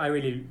 I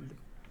really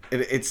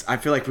it's. I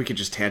feel like we could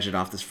just tangent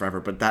off this forever,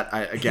 but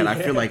I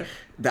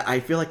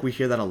feel like we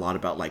hear that a lot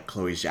about like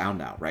Chloe Zhao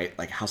now, right?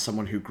 Like how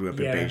someone who grew up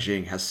in Yeah.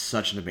 Beijing has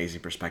such an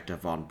amazing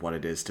perspective on what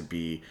it is to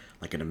be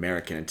like an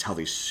American and tell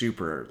these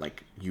super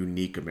like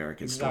unique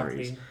American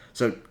Exactly. stories.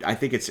 So I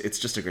think it's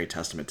just a great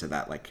testament to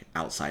that like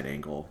outside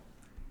angle.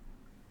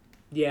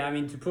 Yeah, I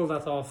mean, to pull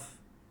that off,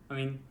 I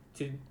mean,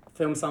 to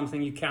film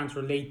something you can't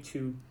relate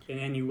to in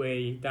any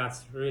way,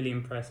 that's really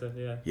impressive.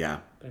 Yeah, Yeah,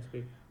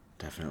 basically.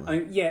 definitely. I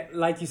mean, yeah,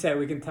 like you said,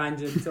 we can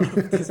tangent off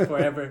this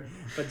forever.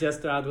 But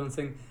just to add one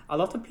thing, a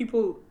lot of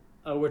people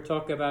were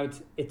talking about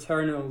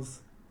Eternals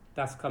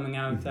that's coming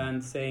out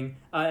and saying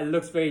it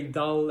looks very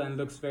dull and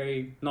looks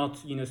very not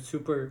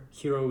super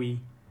hero-y.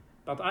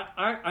 But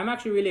I'm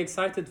actually really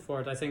excited for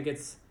it. I think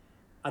it's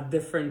a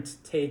different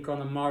take on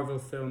a Marvel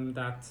film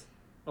that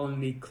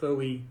only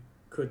Chloe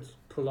could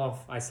pull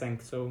off, I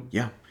think. So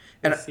Yeah,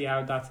 we'll and see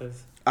how that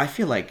is. I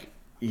feel like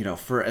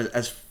for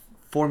as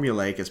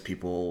formulaic as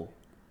people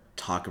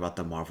talk about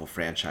the Marvel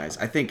franchise,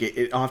 I think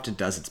it often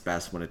does its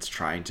best when it's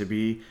trying to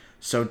be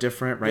so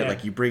different, right? Yeah.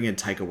 Like you bring in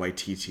Taika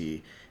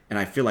Waititi and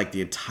I feel like the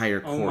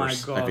entire Oh my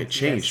course of God, it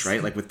changed, yes.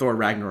 right? Like with Thor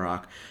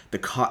Ragnarok,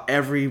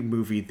 every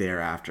movie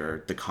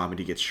thereafter, the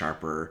comedy gets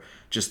sharper.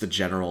 Just the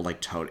general like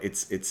tone.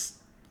 It's.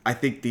 I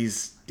think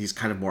these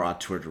kind of more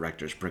auteur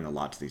directors bring a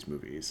lot to these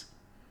movies.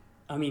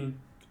 I mean,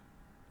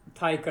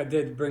 Taika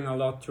did bring a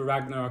lot to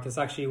Ragnarok. It's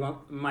actually one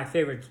my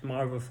favorite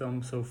Marvel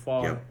film so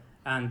far. Yep.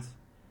 And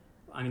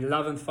I mean,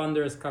 Love and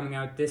Thunder is coming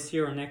out this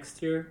year or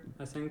next year,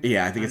 I think.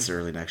 Yeah, I think And it's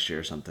early next year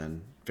or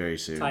something. Very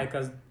soon.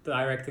 Taika's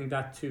directing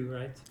that too,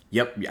 right?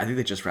 Yep, I think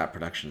they just wrapped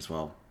production as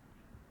well.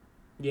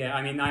 Yeah,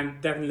 I mean, I'm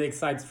definitely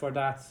excited for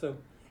that. So,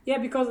 yeah,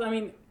 because I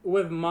mean,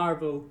 with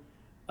Marvel,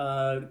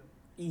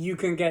 you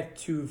can get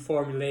too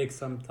formulaic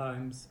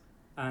sometimes,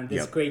 and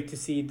it's Yep. great to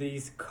see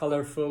these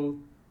colorful,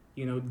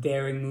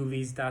 daring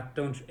movies that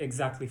don't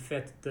exactly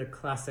fit the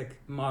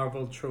classic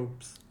Marvel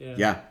tropes.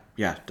 Yeah.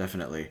 Yeah,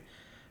 definitely.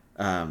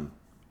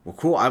 Well,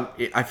 cool.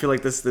 I feel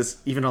like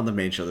this even on the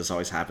main show, this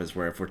always happens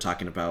where if we're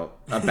talking about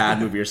a bad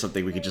movie or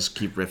something, we could just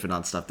keep riffing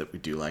on stuff that we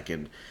do like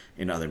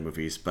in other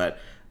movies. But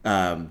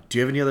do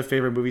you have any other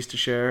favorite movies to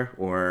share,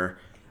 or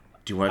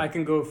do you want? I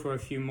can go for a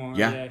few more.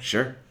 Yeah,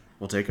 sure.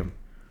 We'll take them.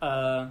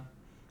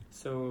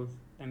 So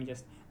let me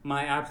just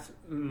my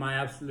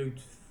absolute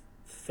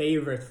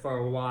favorite for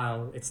a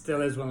while. It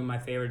still is one of my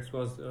favorites.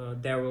 Was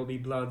There Will Be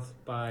Blood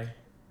by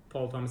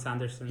Paul Thomas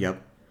Anderson.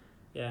 Yep.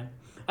 Yeah,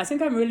 I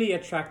think I'm really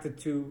attracted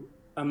to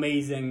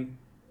amazing,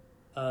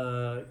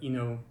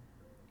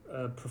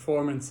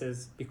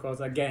 performances because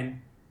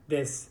again,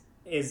 this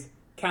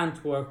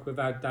can't work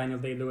without Daniel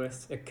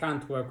Day-Lewis. It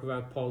can't work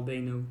without Paul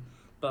Dano,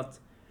 but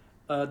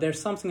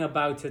there's something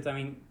about it. I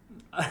mean,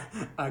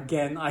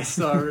 again, I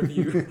saw a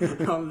review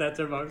on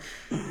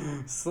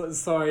Letterboxd.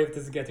 Sorry if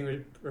this is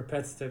getting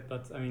repetitive,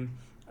 but I mean,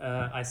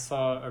 I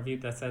saw a review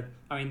that said,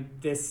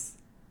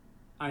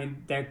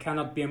 there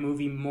cannot be a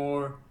movie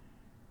more,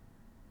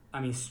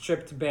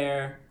 stripped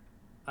bare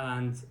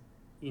and,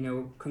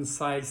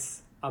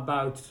 concise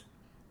about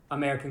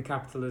American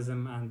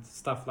capitalism and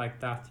stuff like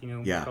that,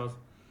 Yeah. because,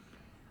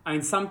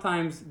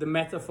 sometimes the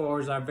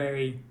metaphors are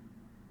very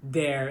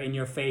there in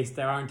your face.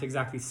 They aren't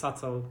exactly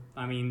subtle.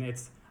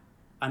 It's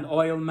an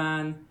oil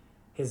man,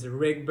 his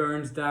rig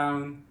burns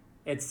down.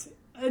 It's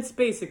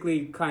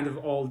basically kind of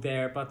all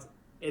there, but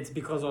it's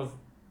because of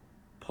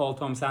Paul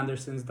Thomas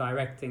Anderson's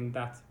directing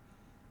that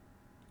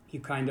you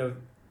kind of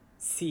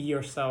see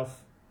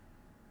yourself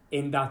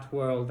in that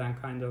world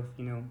and kind of,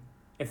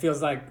 it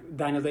feels like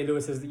Daniel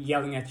Day-Lewis is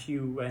yelling at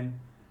you when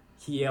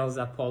he yells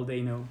at Paul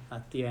Dano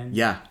at the end.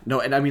 Yeah, no,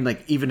 and I mean,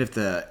 like, even if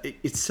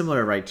it's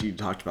similar, right, to you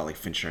talked about, like,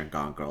 Fincher and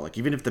Gone Girl, like,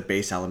 even if the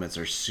base elements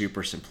are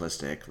super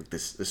simplistic, like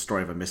this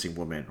story of a missing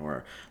woman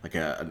or, like,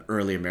 an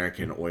early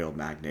American oil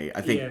magnate,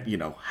 I think,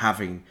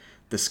 having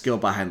the skill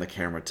behind the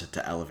camera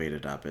to elevate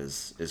it up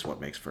is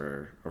what makes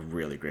for a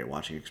really great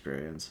watching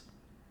experience.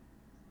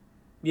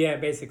 Yeah,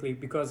 basically,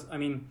 because,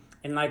 in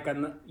like,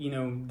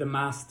 The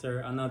Master,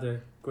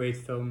 another great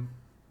film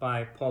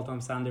by Paul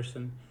Thomas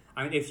Anderson,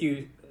 if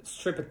you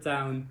strip it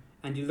down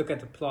and you look at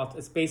the plot,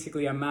 it's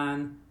basically a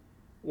man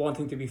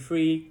wanting to be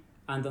free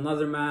and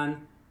another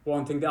man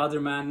wanting the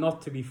other man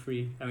not to be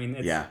free.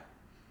 It's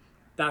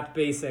that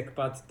basic,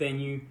 but then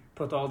you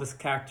put all this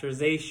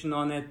characterization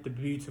on it, the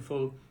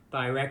beautiful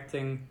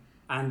directing,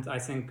 and I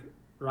think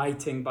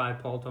writing by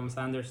Paul Thomas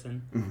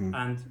Anderson. Mm-hmm.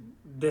 And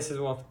this is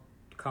what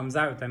comes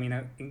out.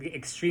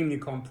 Extremely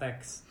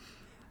complex.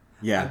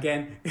 Yeah.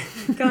 Again,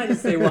 can I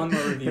just say one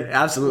more review?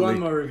 Absolutely. One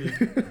more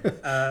review.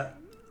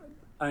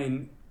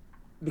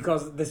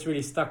 Because this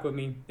really stuck with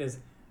me, is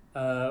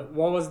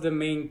what was the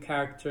main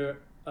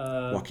character?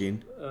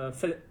 Joaquin?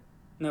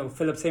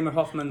 Philip Seymour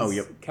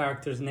Hoffman's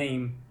character's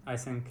name, I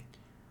think.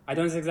 I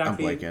don't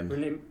exactly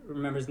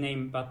remember his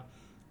name, but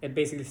it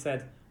basically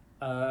said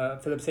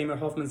Philip Seymour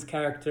Hoffman's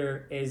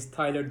character is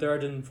Tyler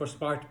Durden for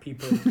smart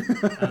people.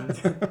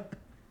 And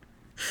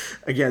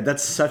again,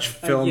 that's such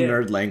film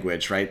nerd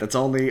language, right? That's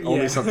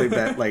only something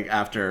that, like,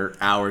 after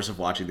hours of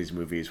watching these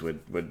movies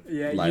would line up for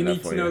you. You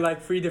need to know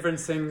like 3 different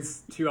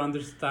things to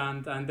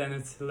understand, and then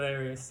it's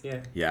hilarious.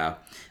 Yeah.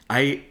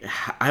 I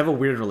have a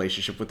weird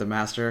relationship with The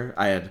Master.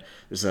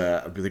 There's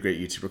a really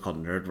great YouTuber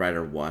called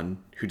Nerdwriter1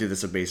 who did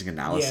this amazing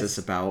analysis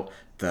about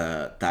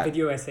that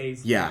video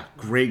essays. Yeah,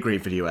 great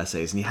video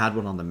essays, and he had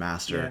one on The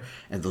Master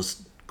and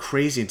those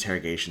crazy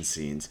interrogation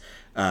scenes.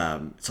 So I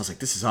was like,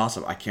 this is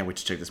awesome. I can't wait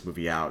to check this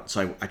movie out.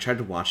 So I tried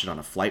to watch it on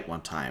a flight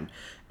one time,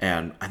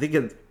 and I think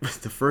in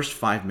the first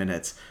 5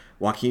 minutes,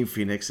 Joaquin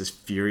Phoenix is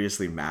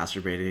furiously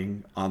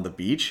masturbating on the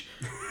beach,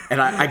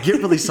 and I get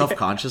really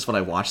self-conscious when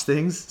I watch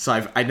things. So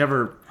I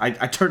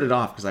turned it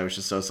off because I was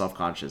just so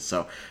self-conscious.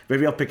 So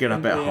maybe I'll pick it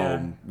up at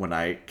home when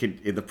I can,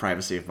 in the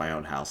privacy of my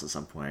own house at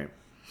some point.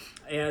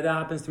 Yeah, that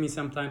happens to me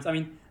sometimes.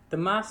 The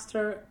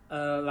Master,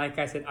 like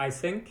I said, I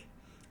think,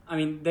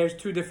 there's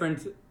 2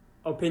 different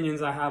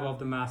opinions I have of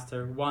The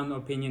Master. One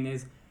opinion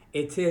is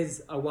it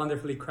is a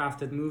wonderfully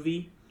crafted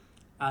movie,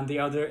 and the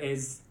other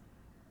is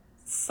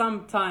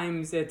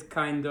sometimes it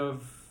kind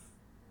of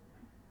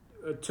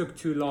took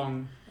too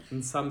long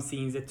in some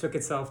scenes. It took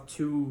itself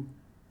too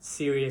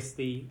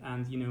seriously,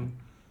 and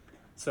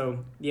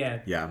So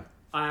yeah, Yeah.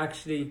 I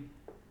actually,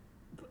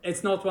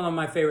 it's not one of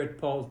my favorite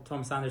Paul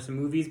Thomas Anderson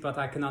movies, but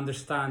I can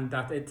understand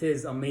that it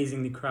is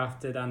amazingly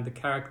crafted and the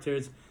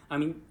characters. I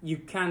mean, you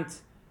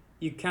can't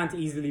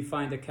easily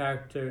find a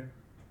character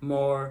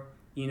more,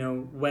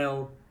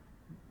 well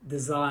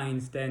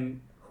designed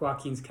than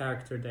Joaquin's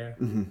character there,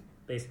 Hmm.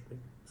 basically.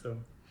 So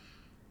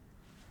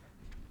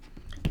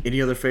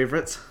Any other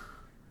favorites?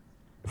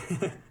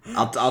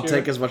 I'll sure.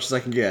 take as much as I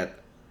can get.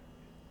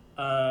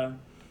 Uh,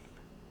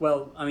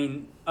 well, I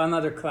mean,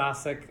 another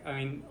classic. I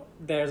mean,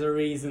 there's a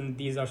reason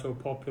these are so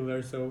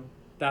popular, so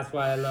that's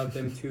why I love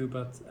them too.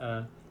 But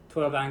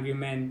 12 Angry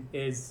Men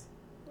is,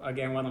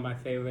 again, one of my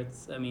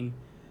favorites. I mean,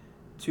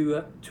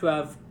 to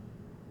have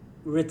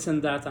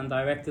written that and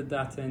directed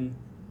that in,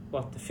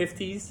 what, the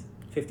 50s?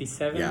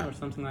 57 Yeah. or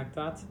something like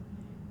that.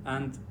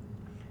 And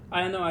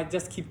I don't know, I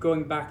just keep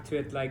going back to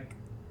it, like,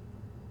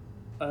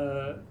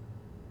 I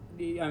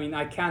mean,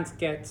 I can't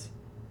get...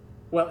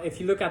 Well, if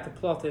you look at the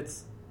plot,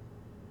 it's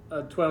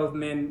 12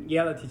 men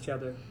yell at each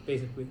other,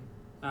 basically.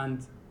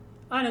 And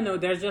I don't know,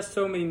 there's just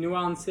so many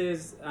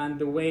nuances, and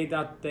the way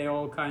that they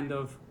all kind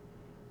of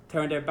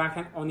turn their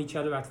back on each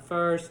other at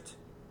first,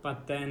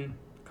 but then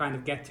kind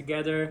of get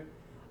together.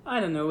 I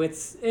don't know,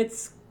 it's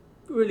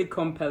really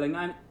compelling.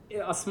 And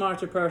a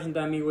smarter person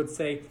than me would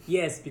say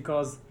yes,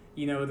 because,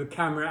 the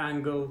camera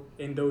angle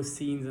in those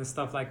scenes and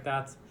stuff like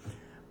that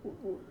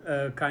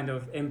kind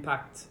of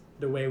impact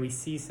the way we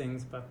see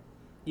things. But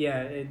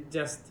yeah, it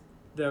just,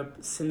 the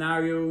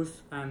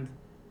scenarios and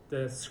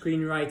the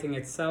screenwriting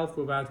itself,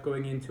 without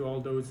going into all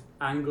those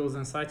angles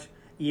and such,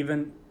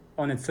 even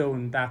on its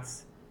own,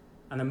 that's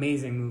an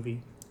amazing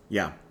movie,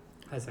 Yeah.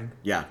 I think.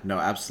 Yeah. No,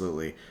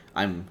 absolutely.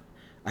 I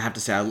have to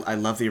say, I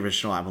love the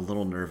original. I'm a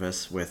little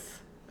nervous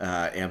with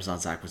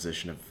Amazon's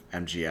acquisition of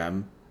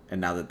MGM,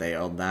 and now that they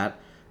own that,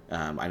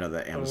 I know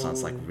that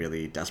Amazon's like Oh.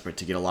 really desperate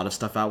to get a lot of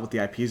stuff out with the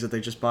IPs that they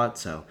just bought.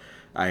 So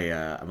I'm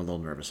a little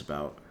nervous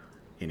about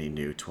any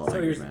new 12 So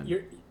Angry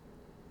Men.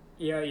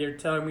 you're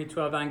telling me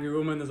 12 Angry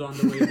Women is on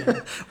the way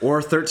then?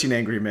 Or 13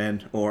 Angry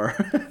Men, or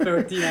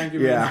 13 Angry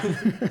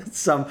Men. yeah,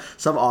 some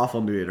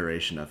awful new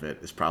iteration of it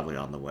is probably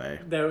on the way.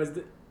 There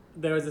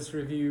was this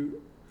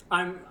review.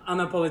 I'm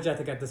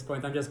unapologetic at this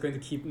point. I'm just going to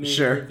keep naming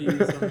Sure.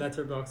 reviews on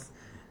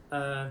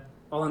Letterboxd.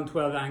 On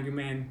 12 Angry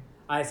Men.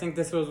 I think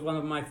this was one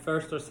of my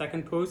first or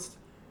second posts.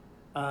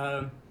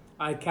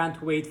 I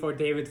can't wait for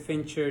David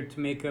Fincher to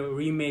make a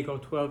remake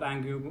of 12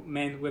 Angry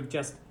Men with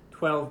just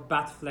 12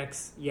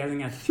 Batflecks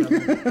yelling at each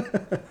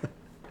other.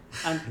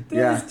 And this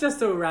Yeah. is just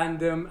so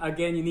random.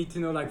 Again, you need to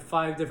know like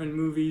 5 different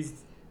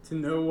movies to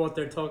know what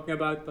they're talking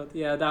about. But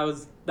yeah, that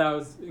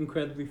was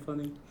incredibly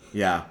funny.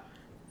 Yeah,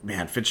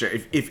 man, Fincher.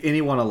 If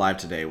anyone alive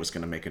today was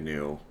going to make a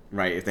new,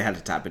 right, if they had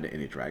to tap into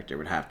any director, it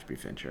would have to be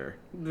Fincher.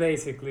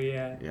 Basically,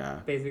 yeah. Yeah.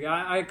 Basically,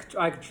 I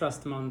could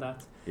trust him on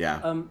that.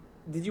 Yeah.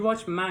 Did you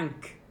watch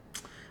Mank?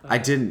 I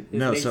didn't. His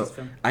No, so latest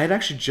film? I had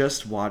actually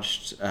just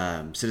watched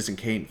Citizen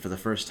Kane for the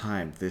first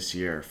time this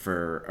year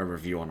for a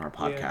review on our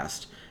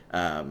podcast.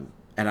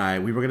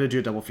 And we were gonna do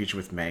a double feature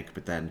with Mank,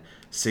 but then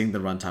seeing the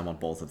runtime on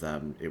both of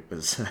them, it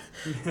was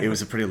it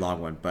was a pretty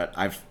long one. But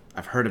I've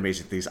heard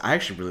amazing things. I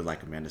actually really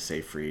like Amanda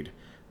Seyfried,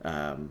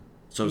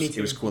 so Me it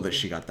was too, cool me that too.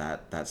 she got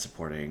that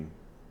supporting.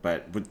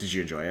 But did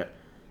you enjoy it?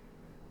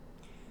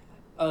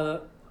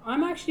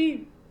 I'm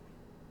actually,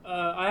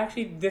 I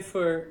actually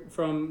differ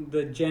from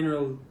the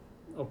general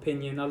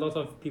opinion. A lot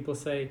of people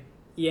say,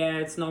 yeah,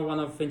 it's not one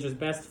of Fincher's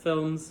best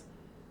films.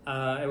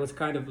 It was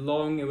kind of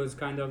long. It was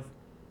kind of,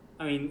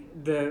 I mean,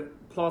 the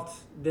plot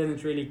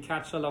didn't really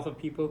catch a lot of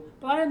people.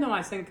 But I don't know.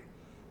 I think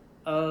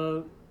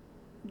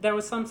there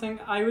was something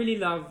I really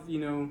love.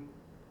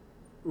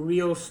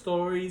 Real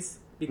stories,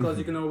 because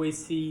you can always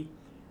see.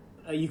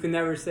 You can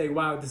never say,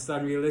 wow, this is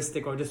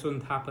unrealistic or this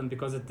wouldn't happen,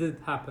 because it did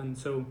happen.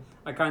 So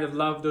I kind of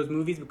love those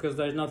movies because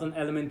there's not an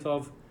element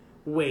of,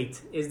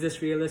 wait, is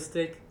this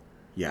realistic?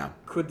 Yeah.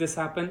 Could this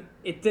happen?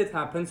 It did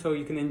happen, so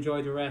you can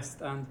enjoy the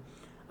rest. And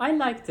I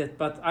liked it,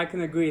 but I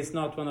can agree it's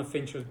not one of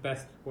Fincher's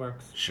best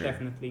works. Sure.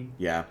 Definitely.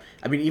 Yeah,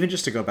 I mean, even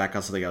just to go back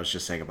on something I was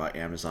just saying about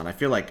Amazon, I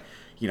feel like,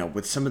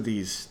 with some of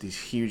these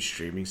huge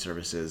streaming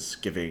services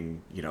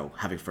giving,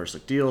 having first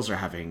look deals or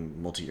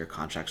having multi-year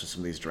contracts with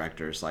some of these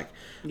directors, like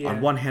Yeah.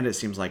 on one hand, it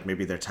seems like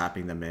maybe they're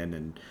tapping them in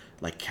and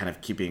like kind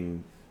of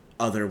keeping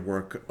other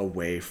work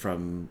away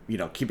from,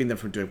 keeping them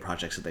from doing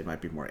projects that they might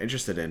be more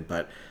interested in.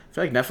 But I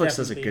feel like Netflix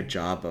does a Definitely. good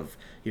job of,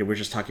 we're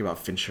just talking about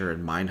Fincher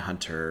and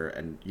Mindhunter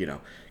and,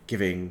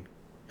 giving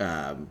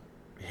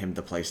him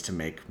the place to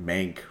make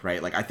Mank,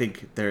 right? Like, I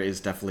think there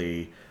is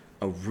definitely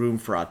a room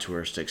for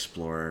auteurs to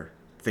explore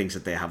things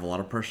that they have a lot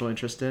of personal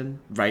interest in,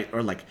 right?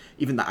 Or like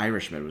even The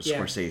Irishman with Yeah.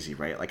 Scorsese,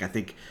 right? Like, I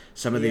think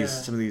some of Yeah.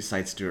 these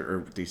sites do,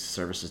 or these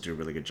services do a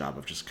really good job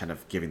of just kind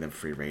of giving them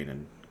free reign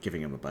and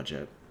giving them a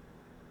budget.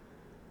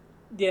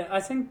 Yeah,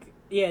 I think,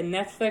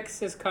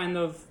 Netflix is kind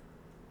of,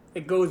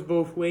 it goes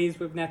both ways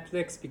with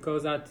Netflix,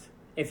 because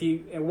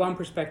one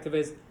perspective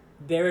is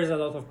there is a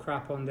lot of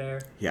crap on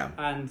there, Yeah.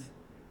 and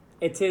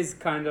it is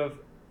kind of,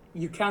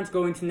 you can't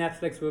go into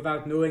Netflix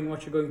without knowing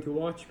what you're going to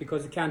watch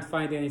because you can't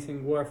find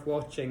anything worth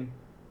watching.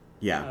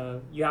 Yeah.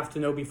 You have to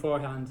know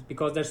beforehand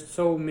because there's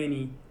so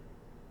many,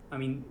 I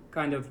mean,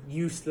 kind of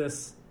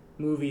useless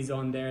movies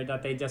on there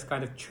that they just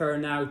kind of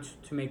churn out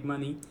to make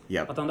money.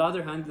 Yep. But on the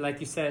other hand, like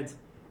you said,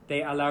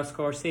 they allowed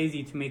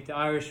Scorsese to make The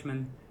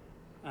Irishman.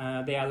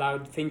 They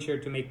allowed Fincher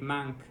to make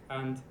Mank.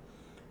 And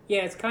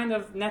yeah, it's kind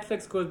of,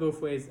 Netflix goes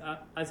both ways.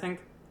 I think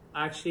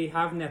I actually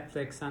have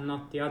Netflix and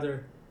not the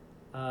other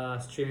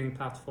streaming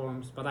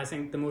platforms. But I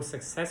think the most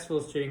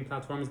successful streaming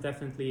platform is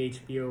definitely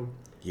HBO.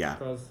 Yeah.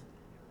 Because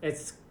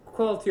it's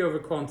quality over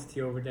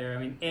quantity over there. I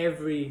mean,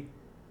 every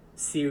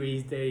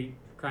series they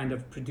kind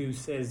of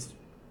produce is,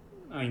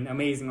 I mean,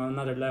 amazing on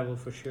another level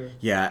for sure.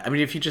 Yeah, I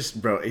mean, if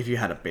you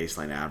had a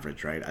baseline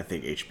average, right? I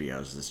think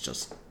HBO's is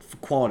just, for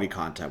quality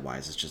content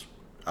wise, it's just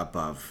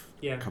above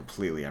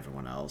completely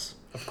everyone else.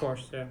 Of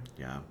course, yeah.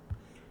 Yeah.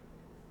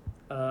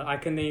 I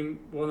can name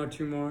one or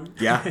two more.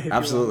 Yeah,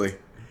 absolutely.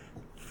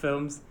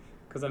 Films,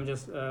 because I'm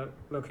just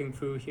looking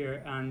through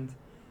here, and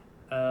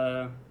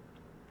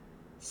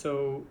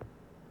so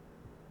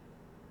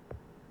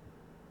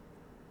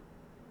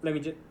let me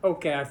just.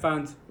 Okay, I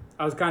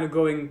was kind of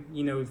going,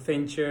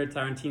 Fincher,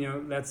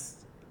 Tarantino.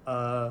 That's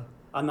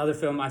another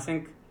film. I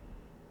think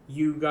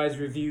you guys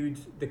reviewed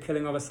The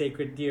Killing of a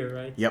Sacred Deer,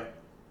 right? Yep.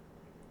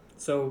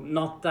 So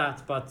not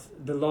that, but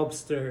The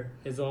Lobster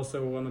is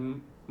also one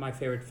of my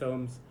favorite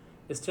films.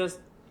 It's just,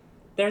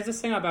 there's this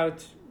thing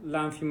about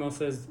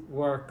Lanthimos's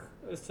work.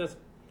 It's just,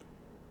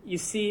 you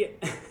see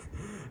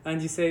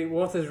and you say,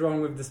 what is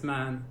wrong with this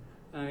man?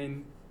 I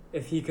mean,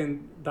 if he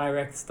can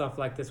direct stuff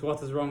like this,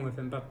 what is wrong with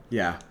him? But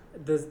yeah,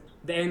 the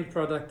end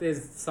product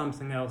is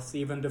something else,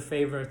 even The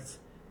Favorite.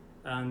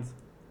 And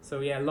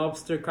so yeah,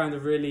 Lobster kind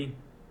of really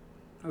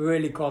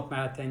caught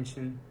my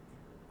attention.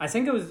 I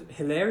think it was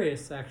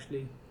hilarious,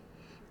 actually,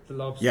 The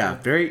Lobster. Yeah,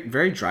 very,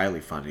 very dryly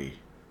funny.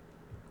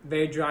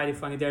 Very dryly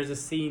funny. There's a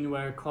scene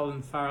where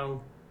Colin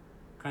Farrell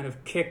kind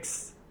of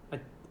kicks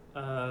did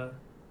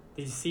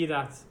you see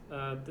that?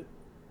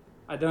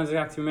 I don't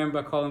exactly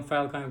remember. Colin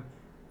Farrell kind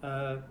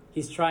of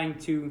he's trying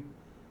to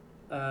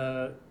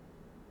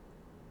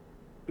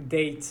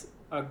date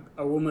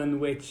a woman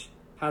which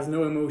has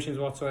no emotions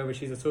whatsoever.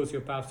 She's a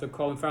sociopath. So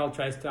Colin Farrell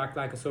tries to act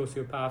like a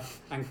sociopath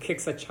and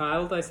kicks a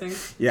child, I think.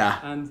 Yeah.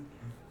 And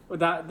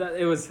that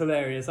it was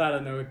hilarious. I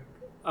don't know.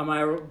 Am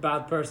I a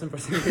bad person for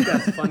thinking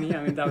that's funny?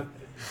 I mean, that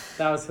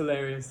was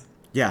hilarious.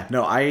 Yeah.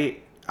 No,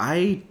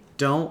 I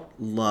don't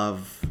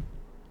love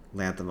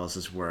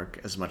Lanthimos' work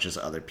as much as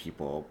other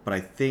people, but I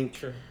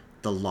think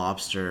The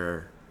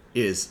Lobster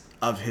is,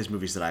 of his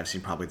movies that I've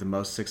seen, probably the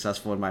most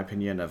successful in my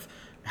opinion, of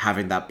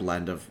having that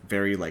blend of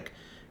very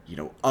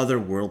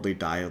otherworldly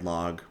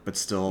dialogue, but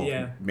still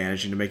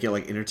managing to make it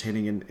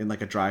entertaining in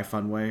like a dry,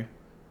 fun way.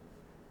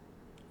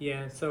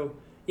 Yeah. So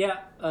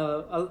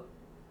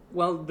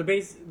well,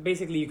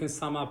 basically you can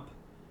sum up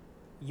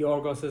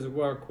Yorgos's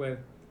work with,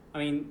 I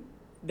mean,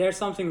 there's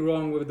something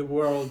wrong with the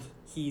world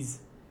he's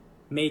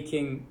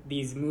making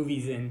these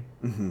movies in.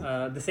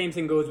 Mm-hmm. The same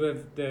thing goes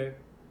with the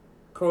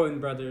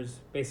Coen brothers,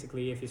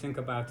 basically, if you think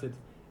about it.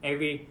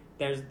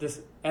 There's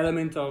this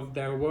element of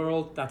their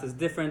world that is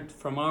different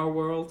from our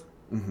world.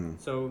 Mm-hmm.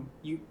 So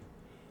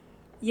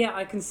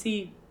I can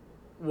see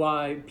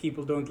why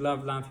people don't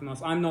love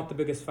Lanthimos. I'm not the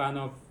biggest fan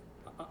of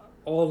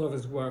all of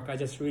his work. I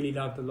just really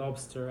love The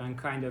Lobster and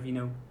kind of,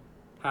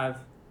 have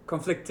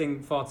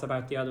conflicting thoughts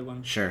about the other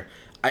one. Sure.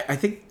 I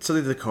think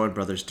something the Coen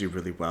brothers do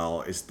really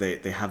well is they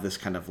have this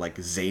kind of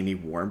zany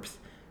warmth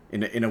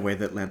in a way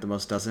that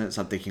Lanthimos doesn't.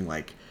 So I'm thinking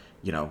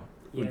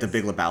The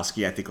Big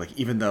Lebowski, I think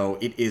even though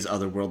it is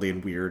otherworldly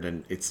and weird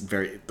and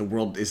the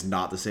world is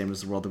not the same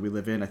as the world that we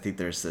live in, I think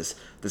there's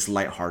this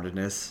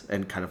lightheartedness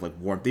and kind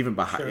of warmth even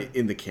behind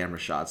in the camera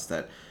shots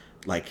that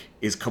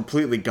is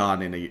completely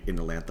gone in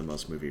the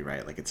Lanthimos movie,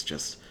 right?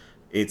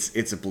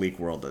 It's a bleak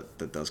world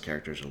that those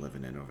characters are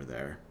living in over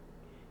there.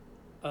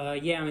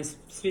 I mean,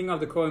 speaking of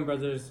the Coen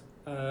brothers,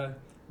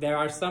 there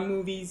are some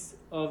movies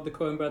of the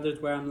Coen brothers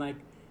where I'm like,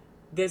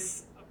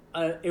 this,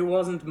 it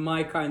wasn't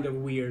my kind of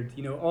weird.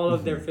 All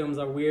of their films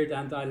are weird,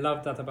 and I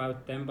love that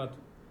about them, but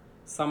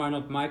some are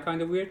not my kind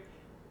of weird.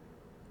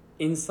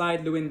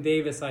 Inside Llewyn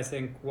Davis, I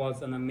think,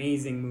 was an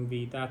amazing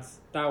movie. That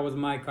was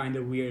my kind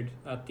of weird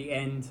at the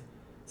end.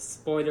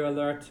 Spoiler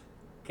alert.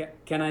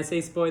 Can I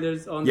say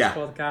spoilers on this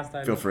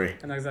podcast? Feel free.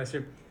 I'm not exactly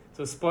sure.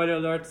 So spoiler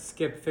alert,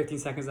 skip 15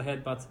 seconds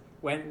ahead, but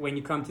when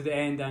you come to the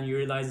end and you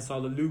realize it's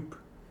all a loop,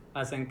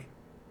 I think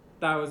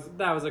that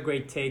was a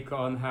great take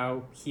on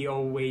how he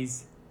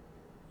always,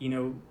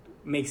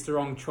 makes the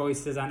wrong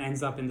choices and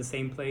ends up in the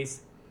same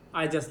place.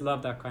 I just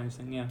love that kind of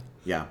thing, yeah.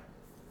 Yeah,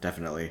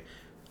 definitely.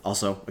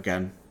 Also,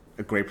 again,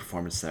 a great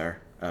performance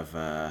there of,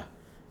 I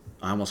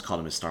almost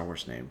called him his Star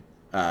Wars name.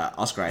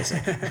 Oscar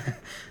Isaac.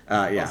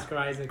 Oscar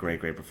Isaac.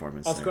 Great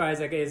performance. Oscar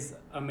Isaac is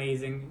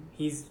amazing.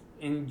 He's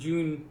in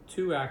June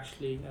 2,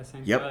 actually, I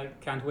think. Yep. I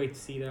can't wait to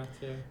see that.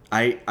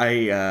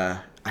 I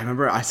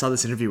remember I saw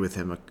this interview with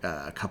him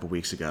a couple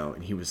weeks ago,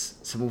 and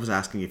someone was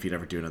asking if he'd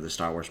ever do another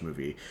Star Wars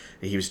movie,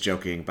 and he was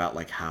joking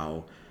about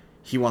how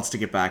he wants to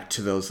get back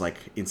to those like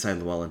Inside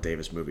Llewellyn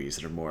Davis movies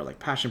that are more like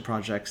passion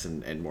projects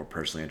and more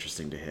personally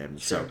interesting to him.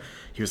 Sure. So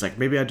he was like,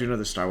 maybe I'd do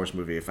another Star Wars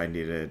movie if I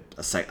needed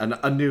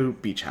a new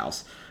beach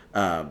house.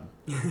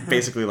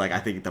 Basically, like, I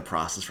think the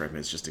process for him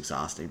is just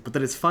exhausting. But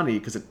then it's funny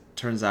because it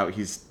turns out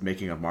he's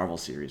making a Marvel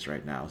series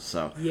right now.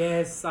 So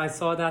Yes, I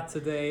saw that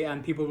today,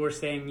 and people were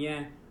saying,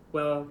 yeah,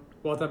 well,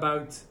 what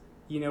about,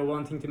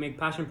 wanting to make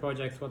passion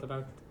projects? What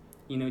about,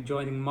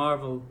 joining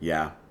Marvel?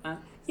 yeah,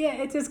 Yeah,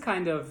 it is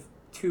kind of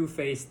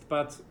two-faced,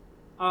 but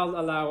I'll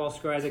allow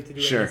Oscar Isaac to do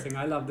Sure. anything.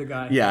 I love the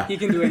guy. Yeah. He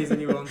can do anything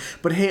he wants.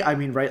 but hey, I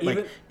mean, right?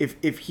 Like, Even-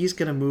 if he's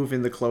gonna move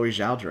in the Chloe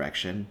Zhao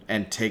direction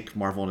and take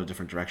Marvel in a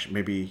different direction,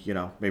 maybe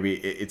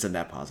it's a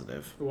net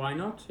positive. Why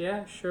not?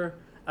 Yeah, sure.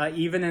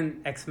 Even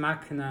in Ex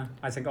Machina,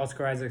 I think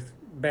Oscar Isaac's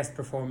best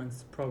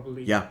performance,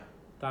 probably. Yeah,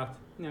 That.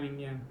 I mean,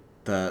 yeah.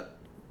 the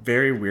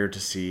very weird to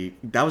see.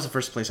 That was the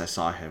first place I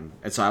saw him,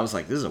 and so I was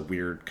like, this is a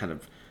weird kind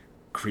of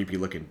creepy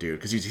looking dude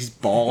because he's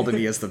bald and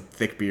he has the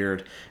thick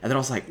beard, and then I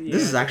was like,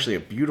 this is Yeah. actually a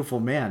beautiful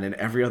man in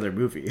every other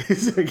movie.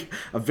 He's like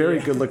a very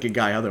Yeah. good looking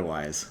guy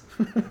otherwise.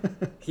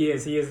 He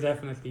is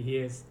definitely, he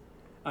is.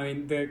 I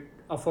mean, the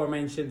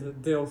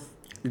aforementioned DILF,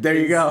 There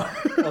you go.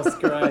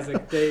 Oscar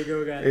Isaac. There you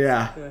go, guys.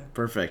 Yeah, Yeah.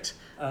 perfect.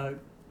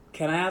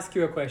 Can I ask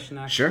you a question,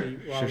 Sure,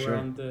 actually, while sure. we're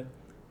on the...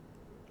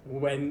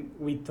 When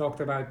we talked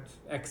about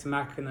Ex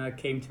Machina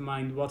came to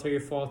mind, what are your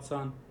thoughts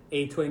on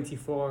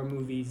A24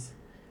 movies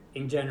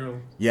in general?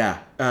 Yeah.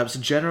 So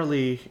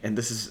generally, and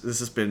this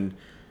has been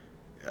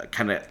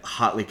kind of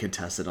hotly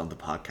contested on the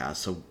podcast.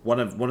 So one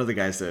of the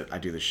guys that I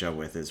do the show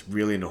with is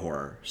really into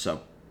horror.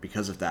 So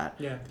because of that,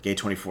 Yeah.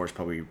 A24 is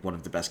probably one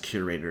of the best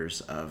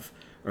curators of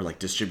or like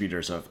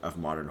distributors of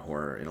modern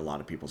horror in a lot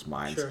of people's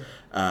minds. Sure.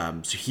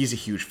 So he's a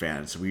huge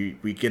fan. So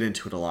we get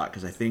into it a lot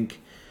because I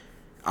think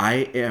I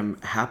am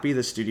happy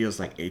that studios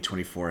like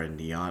A24 and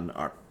Neon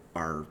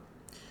are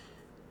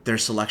their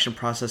selection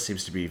process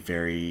seems to be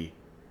very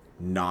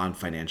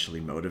non-financially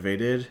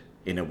motivated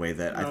in a way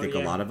that I think a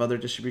yeah. lot of other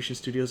distribution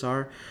studios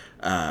are.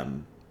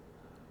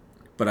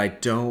 But I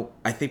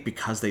think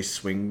because they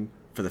swing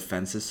for the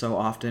fences so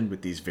often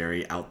with these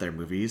very out there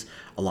movies,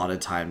 a lot of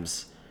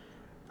times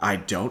I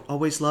don't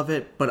always love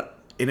it, but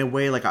in a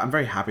way, like, I'm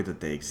very happy that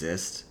they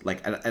exist.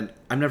 Like, and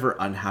I'm never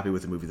unhappy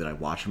with a movie that I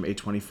watch from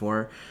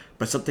A24,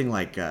 but something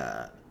like,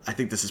 I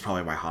think this is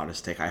probably my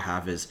hottest take I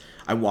have is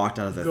I walked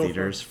out of the Go for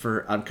theaters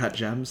for Uncut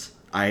Gems.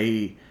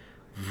 I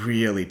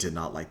really did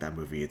not like that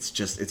movie. It's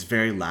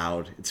very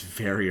loud, it's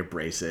very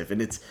abrasive,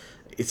 and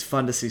it's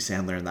fun to see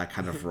Sandler in that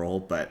kind of role,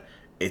 but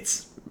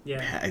it's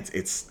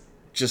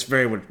just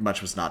very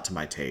much was not to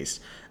my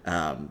taste.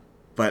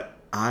 But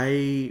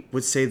I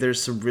would say there's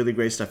some really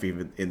great stuff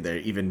even in there,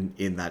 even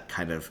in that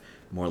kind of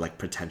more like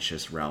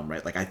pretentious realm,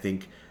 right? Like I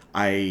think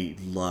I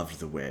loved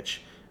The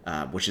Witch,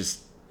 which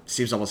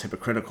seems almost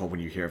hypocritical when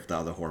you hear of the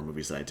other horror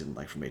movies that I didn't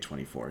like from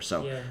A24.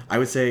 So Yeah. I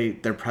would say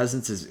their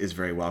presence is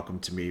very welcome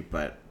to me,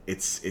 but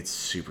it's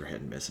super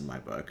hit and miss in my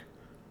book.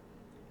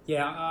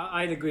 Yeah,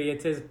 I'd agree.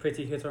 It is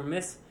pretty hit or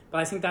miss. But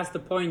I think that's the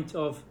point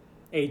of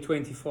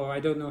A24. I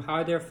don't know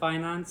how they're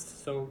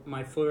financed, so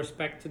my full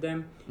respect to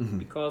them.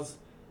 Because,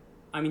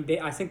 I mean,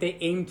 I think they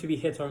aim to be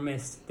hit or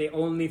miss. The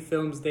only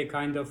films they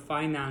kind of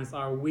finance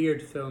are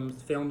weird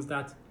films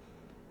that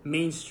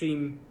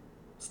mainstream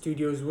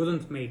studios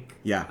wouldn't make.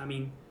 Yeah. I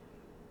mean,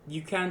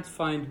 you can't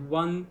find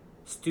one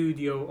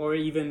studio or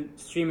even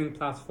streaming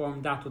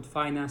platform that would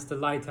finance The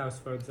Lighthouse,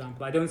 for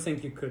example. I don't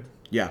think you could.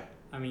 Yeah.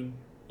 I mean,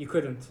 you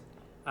couldn't.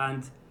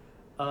 And,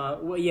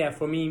 well, yeah,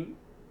 for me,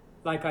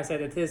 like I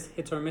said, it is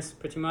hit or miss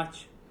pretty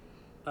much.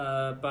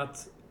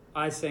 But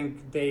I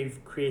think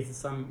they've created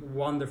some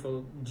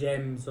wonderful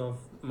gems of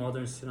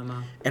modern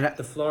cinema. And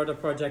The Florida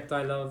Project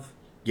I love.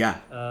 yeah.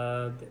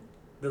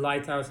 The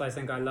Lighthouse I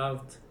think I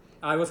loved.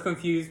 I was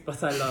confused,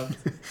 but I loved.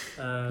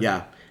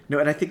 Yeah. No,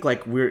 and I think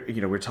like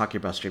we're talking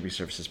about streaming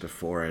services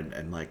before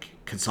and like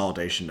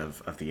consolidation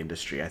of the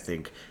industry. I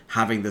think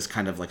having this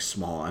kind of like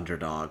small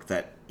underdog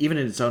that even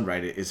in its own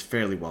right is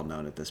fairly well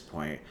known at this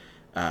point,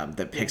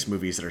 that picks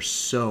movies that are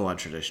so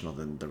untraditional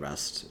than the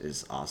rest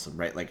is awesome,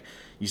 right? Like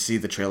you see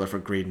the trailer for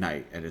Green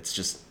Knight and it's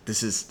just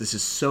this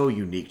is so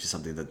unique to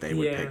something that they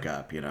would Yeah. pick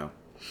up, you know?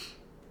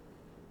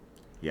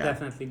 Yeah.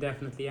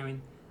 Definitely. I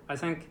mean, I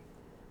think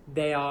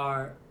they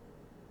are...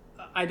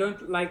 I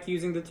don't like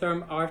using the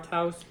term art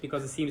house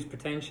because it seems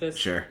pretentious.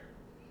 Sure.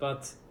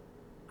 But,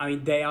 I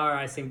mean, they are,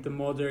 I think, the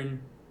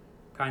modern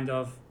kind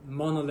of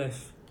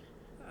monolith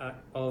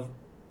of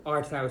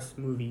art house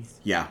movies.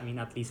 Yeah. I mean,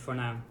 at least for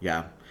now.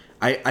 Yeah.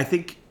 I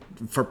think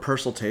for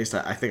personal taste,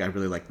 I think I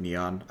really like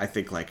Neon. I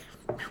think like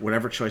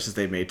whatever choices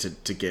they made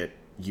to get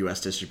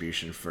US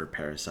distribution for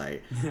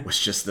Parasite was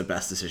just the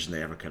best decision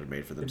they ever could have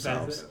made for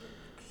themselves.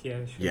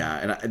 Yeah, sure.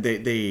 Yeah,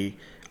 and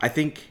I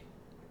think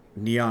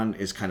Neon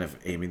is kind of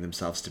aiming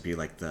themselves to be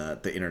like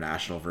the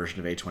international version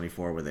of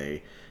A24 where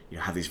they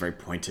have these very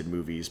pointed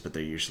movies, but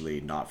they're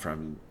usually not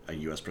from a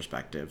US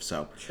perspective.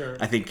 So Sure.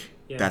 I think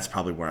Yeah. that's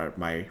probably where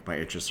my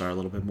interests are a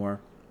little bit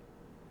more.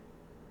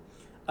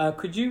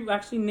 Could you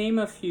actually name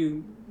a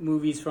few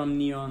movies from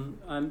Neon?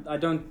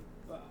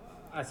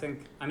 I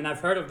think, I mean, I've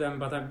heard of them,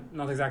 but I'm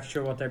not exactly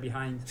sure what they're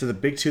behind. So the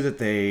big two that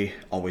they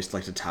always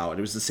like to tout, and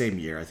it was the same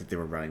year. I think they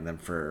were running them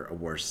for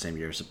awards the same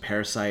year. So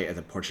Parasite and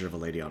The Portrait of a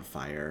Lady on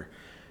Fire.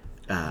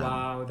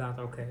 Wow, that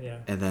okay, yeah.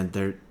 And then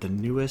the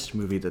newest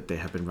movie that they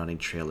have been running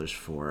trailers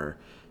for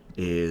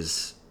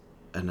is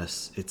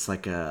it's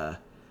like a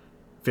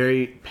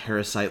very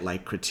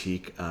Parasite-like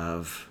critique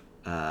of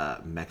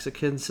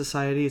Mexican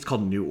society. It's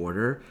called New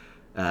Order.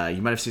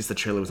 You might have seen the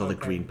trailer with all the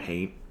green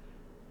paint.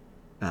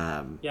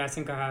 Yeah, I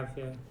think I have.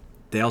 Yeah.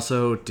 They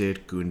also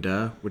did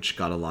Gunda, which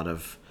got a lot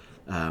of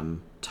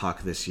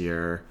talk this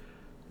year.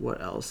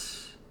 What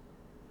else?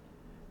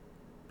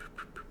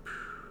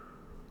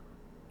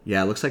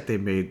 Yeah, it looks like they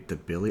made the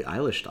Billie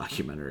Eilish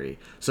documentary.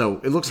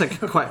 So it looks like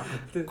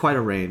quite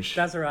a range.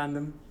 That's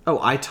random. Oh,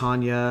 I,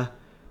 Tonya,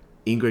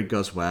 Ingrid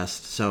Goes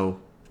West. So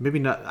maybe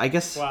not. I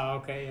guess.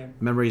 Wow. Okay. Yeah.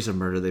 Memories of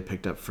Murder they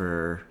picked up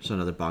for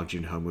another Bong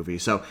Joon-ho movie.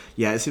 So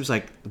yeah, it seems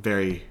like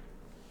very,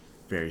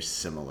 very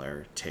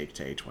similar take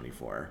to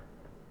A24,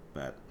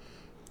 but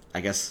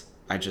I guess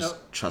I just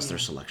trust their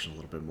selection a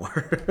little bit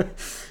more.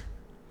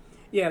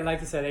 Yeah,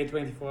 like you said,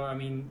 A24. I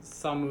mean,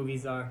 some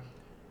movies are.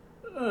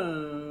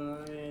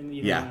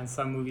 And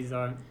some movies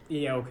are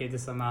okay,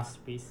 this is a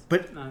masterpiece,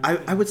 but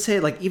I would say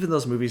like even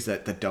those movies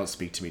that don't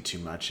speak to me too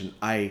much, and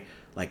I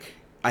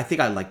think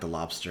I like The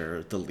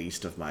Lobster the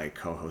least of my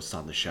co-hosts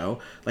on the show.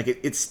 Like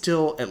it's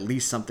still at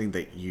least something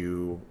that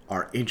you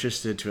are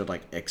interested to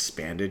like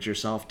expanded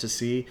yourself to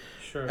see.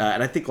 Sure.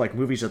 And I think like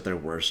movies at their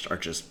worst are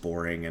just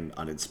boring and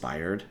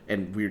uninspired.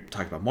 And we were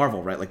talking about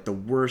Marvel, right? Like the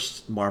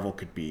worst Marvel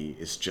could be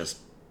is just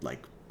like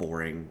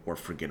boring or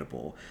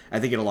forgettable. I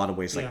think in a lot of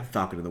ways, like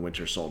Falcon and the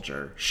Winter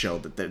Soldier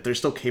showed that they're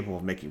still capable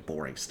of making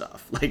boring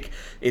stuff. Like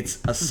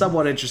it's a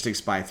somewhat interesting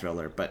spy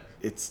thriller, but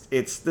it's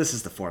this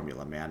is the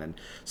formula, man.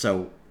 And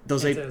so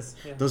those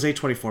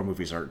A24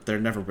 movies they're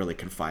never really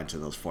confined to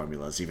those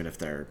formulas, even if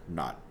they're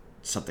not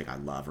something I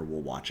love or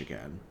will watch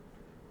again.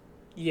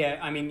 Yeah,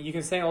 I mean, you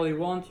can say all you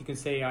want. You can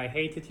say I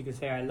hate it. You can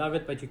say I love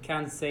it, but you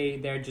can't say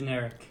they're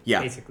generic.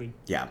 Yeah, basically.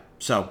 Yeah.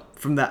 So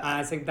from that,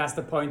 I think that's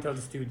the point of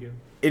the studio.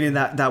 And in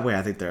that way,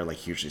 I think they're like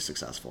hugely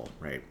successful,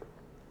 right?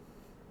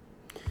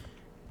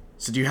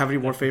 So, do you have any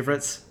more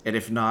favorites? And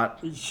if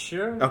not,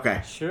 sure.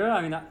 Okay. Sure.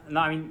 I mean,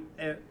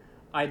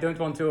 I don't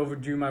want to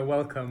overdo my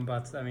welcome,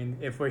 but I mean,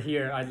 if we're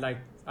here,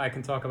 I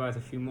can talk about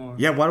a few more.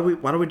 Yeah. Why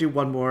don't we do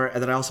one more?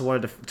 And then I also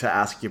wanted to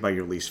ask you about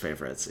your least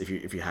favorites, if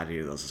you had any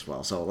of those as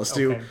well. So let's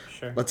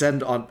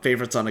end on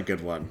favorites on a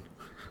good one.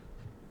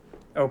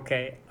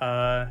 Okay.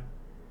 I'm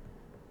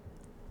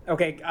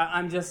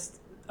just.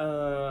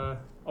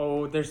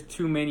 Oh, there's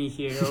too many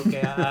here. Okay,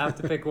 I have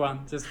to pick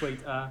one. Just wait.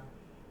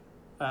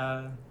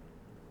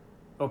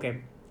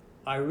 Okay,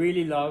 I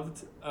really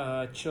loved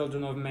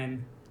Children of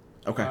Men.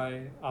 Okay.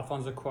 By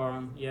Alfonso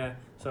Cuarón. Yeah.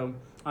 So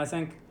I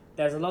think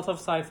there's a lot of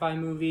sci-fi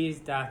movies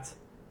that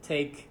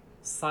take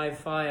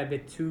sci-fi a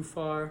bit too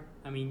far.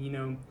 I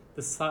mean,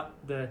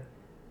 the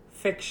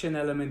fiction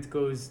element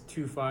goes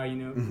too far.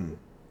 Mm-hmm.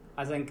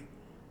 I think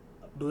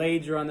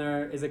Blade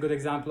Runner is a good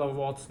example of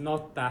what's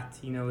not that.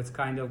 It's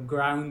kind of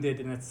grounded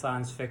in its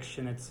science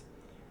fiction. It's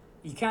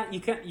you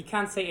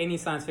can't say any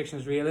science fiction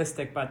is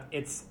realistic, but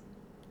it's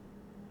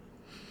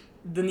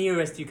the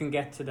nearest you can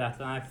get to that.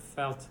 And I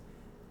felt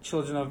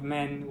Children of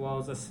Men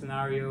was a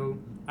scenario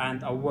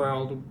and a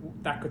world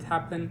that could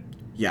happen.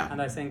 Yeah. And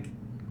I think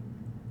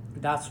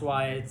that's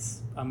why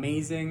it's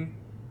amazing.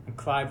 And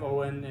Clive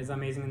Owen is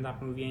amazing in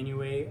that movie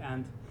anyway.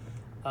 And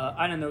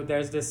I don't know,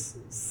 there's this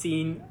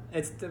scene,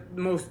 it's the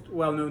most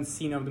well-known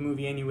scene of the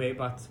movie anyway,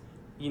 but,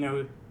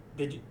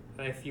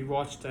 if you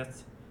watched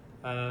it,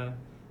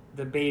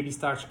 the baby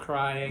starts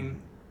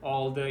crying,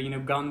 all the,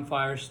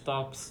 gunfire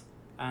stops,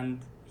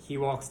 and he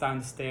walks down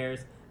the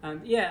stairs.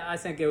 And yeah, I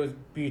think it was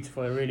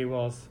beautiful, it really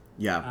was.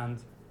 Yeah.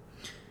 And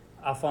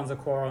Alfonso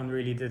Cuarón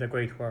really did a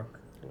great work,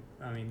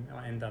 in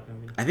that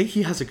movie. I think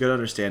he has a good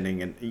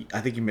understanding, and I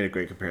think you made a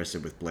great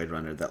comparison with Blade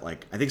Runner, that,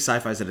 like, I think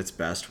sci-fi is at its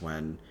best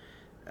when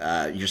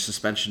your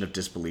suspension of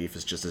disbelief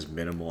is just as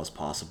minimal as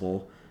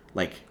possible.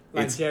 Like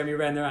it's Jeremy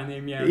Renner and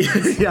him, yeah.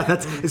 Yeah,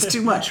 it's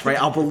too much,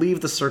 right? I'll believe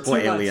the circle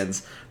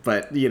aliens,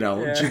 but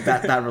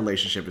that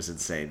relationship is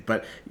insane.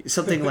 But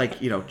something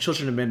like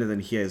Children of Men, and then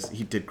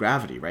he did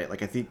Gravity, right?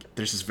 Like I think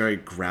there's this very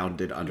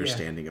grounded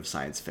understanding of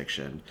science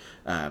fiction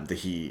that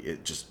he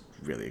just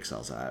really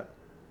excels at.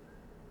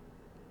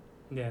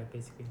 Yeah,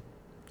 basically.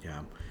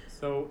 Yeah.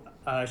 So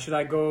should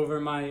I go over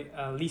my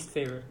least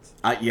favorite?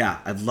 Yeah,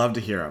 I'd love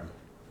to hear them.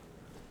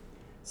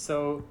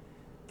 So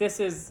this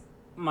is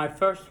my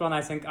first one.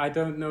 I think I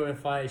don't know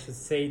if I should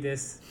say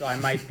this, so I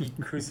might be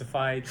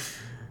crucified.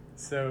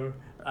 So,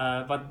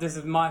 but this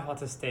is my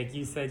hottest take.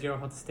 You said your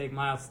hottest take,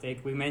 my hottest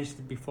take. We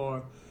mentioned it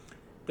before.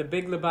 The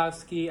Big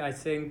Lebowski, I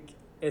think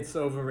it's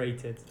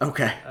overrated.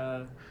 Okay.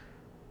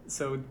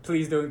 So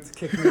please don't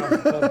kick me off the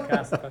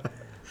podcast. But,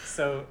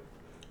 so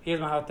here's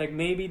my hot take.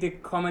 Maybe the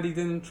comedy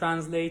didn't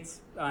translate.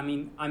 I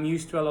mean, I'm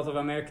used to a lot of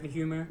American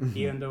humor,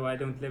 even though I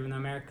don't live in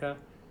America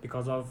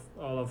because of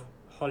all of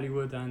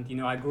Hollywood,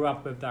 and I grew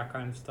up with that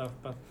kind of stuff.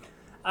 But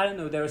I don't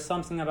know. There was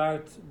something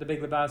about The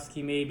Big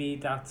Lebowski maybe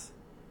that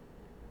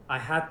I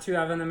had to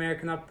have an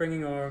American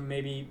upbringing, or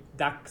maybe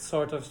that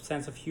sort of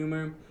sense of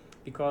humor,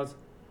 because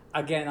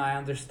again, I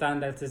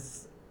understand that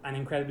it's an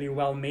incredibly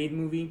well-made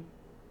movie.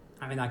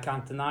 I mean, I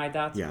can't deny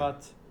that, Yeah.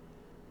 but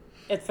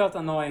it felt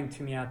annoying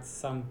to me at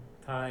some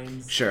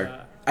times.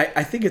 Sure.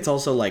 I think it's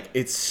also like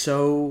it's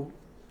so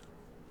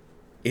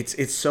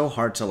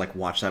hard to like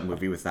watch that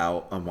movie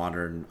without a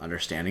modern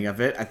understanding of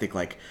it. I think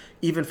like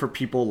even for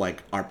people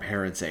like our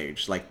parents'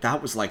 age, like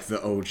that was like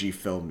the OG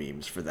film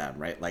memes for them,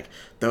 right? Like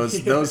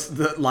those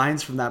the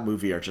lines from that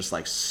movie are just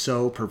like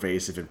so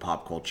pervasive in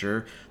pop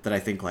culture that I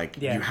think like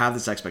Yeah. you have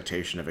this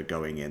expectation of it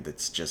going in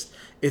that's just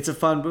it's a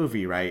fun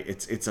movie, right?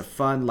 It's a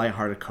fun,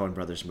 lighthearted Coen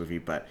Brothers movie,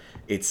 but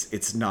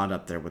it's not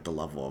up there with the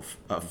level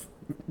of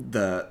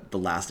the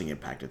lasting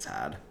impact it's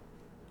had.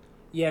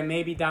 Yeah,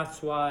 maybe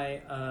that's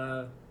why.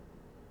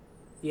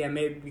 Yeah,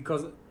 maybe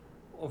because,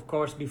 of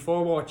course,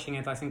 before watching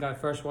it, I think I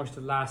first watched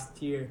it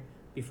last year.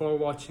 Before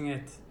watching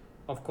it,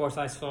 of course,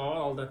 I saw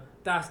all the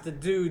 "that's the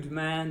dude,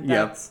 man.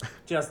 Yep. That's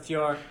just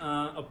your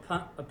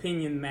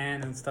opinion,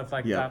 man," and stuff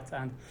like Yep.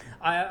 that. And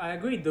I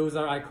agree, those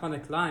are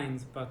iconic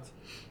lines. But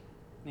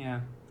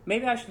yeah,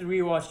 maybe I should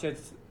rewatch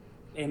it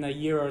in a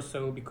year or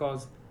so,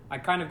 because I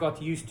kind of got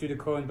used to the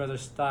Coen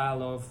Brothers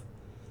style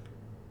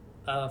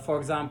of, for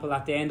example,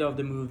 at the end of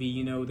the movie,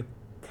 you know, the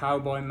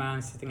cowboy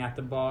man sitting at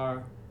the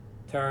bar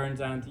turns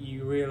and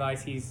you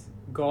realize he's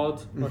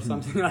God or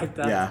something like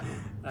that.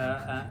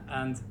 Yeah.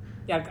 And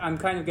yeah, I'm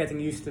kind of getting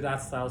used to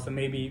that style, so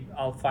maybe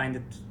I'll find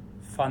it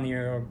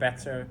funnier or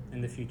better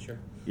in the future.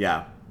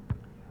 Yeah.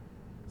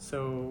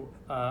 So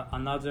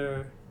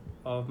another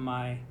of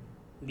my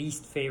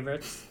least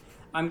favorites.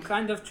 I'm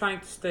kind of trying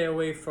to stay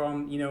away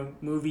from, you know,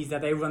 movies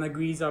that everyone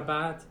agrees are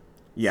bad.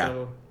 Yeah.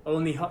 So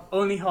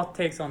only hot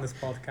takes on this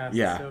podcast.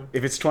 Yeah. So.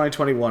 If it's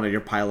 2021 and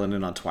you're piling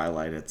in on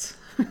Twilight, it's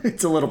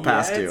it's a little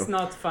past due. It's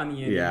not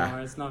funny anymore. Yeah.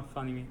 It's not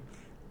funny.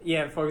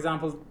 Yeah, for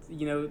example,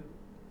 you know,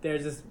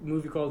 there's this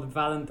movie called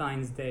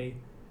Valentine's Day,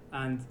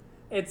 and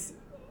it's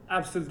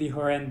absolutely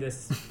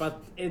horrendous.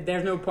 But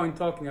there's no point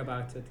talking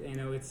about it. You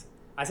know,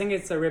 I think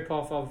it's a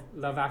rip-off of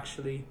Love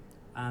Actually,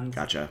 and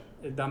Gotcha.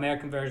 the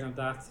American version of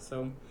that.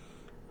 So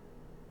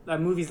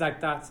movies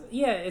like that,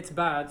 yeah, it's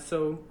bad.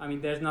 So I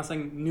mean, there's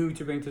nothing new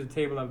to bring to the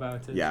table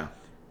about it. Yeah.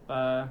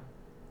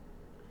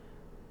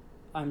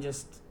 I'm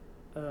just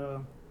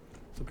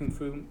looking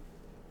through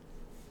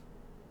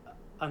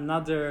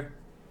another.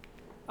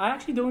 I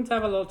actually don't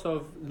have a lot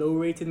of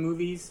low-rated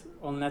movies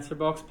on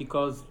Letterboxd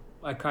because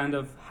I kind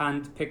of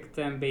hand-picked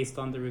them based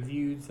on the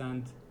reviews,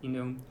 and you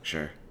know,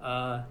 Sure.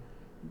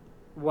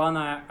 one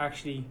I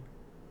actually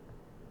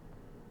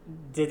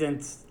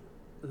didn't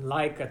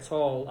like at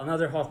all.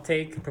 Another hot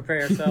take, prepare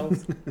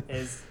yourselves,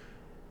 is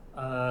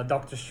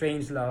Doctor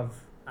Strangelove,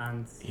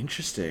 and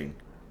Interesting.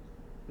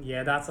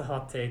 yeah, that's a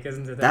hot take,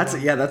 isn't it? That's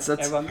Everyone- yeah. That's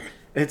everyone,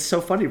 it's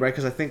so funny, right?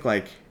 Because I think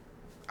like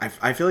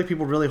I feel like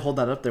people really hold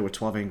that up there with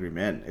 12 Angry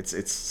Men.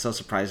 It's so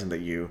surprising that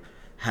you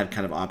had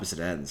kind of opposite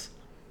ends.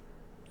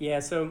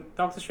 yeah, so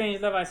Doctor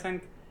Strangelove, I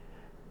think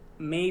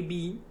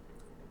maybe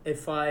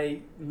if I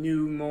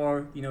knew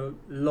more, you know,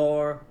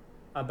 lore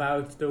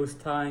about those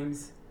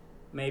times,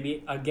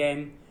 maybe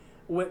again,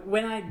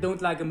 when I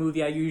don't like a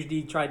movie, I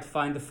usually try to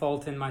find the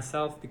fault in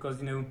myself, because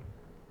you know,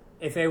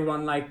 if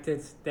everyone liked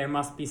it, there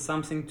must be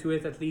something to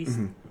it at least.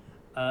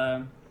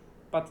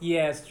 But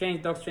yeah,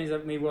 Doctor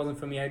Strange maybe wasn't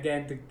for me.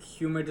 Again, the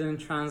humor didn't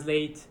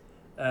translate.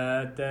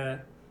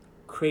 The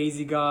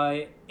crazy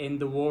guy in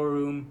the war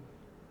room,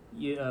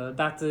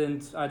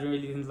 that I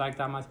really didn't like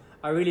that much.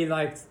 I really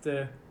liked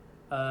the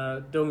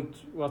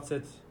what's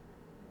it?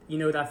 You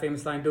know that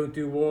famous line, "Don't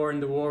do war in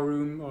the war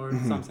room" or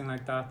something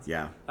like that.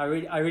 Yeah. I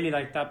really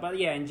like that. But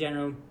yeah, in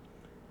general,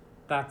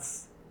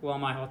 that's one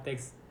of my hot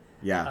takes.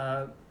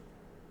 Yeah.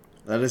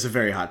 That is a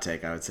very hot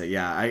take, I would say.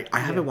 Yeah, I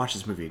haven't watched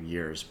this movie in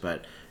years,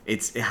 but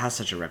it has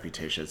such a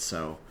reputation.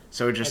 So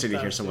interesting to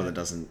hear does, someone yeah.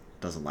 that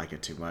doesn't like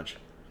it too much.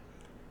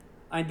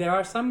 And there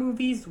are some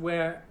movies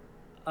where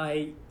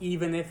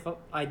even if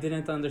I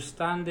didn't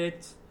understand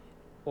it,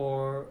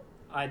 or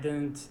I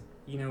didn't,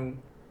 you know,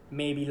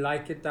 maybe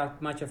like it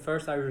that much at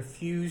first, I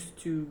refuse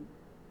to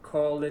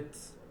call it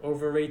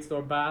overrated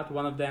or bad.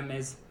 One of them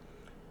is,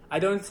 I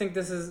don't think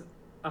this is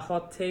a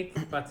hot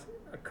take, but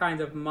a kind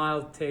of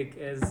mild take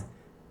is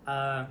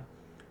A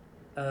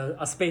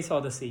Space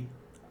Odyssey.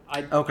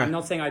 Okay. I'm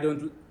not saying I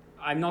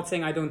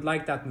don't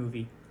like that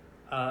movie.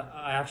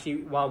 I actually,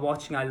 while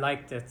watching, I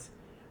liked it,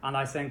 and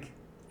I think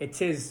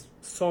it is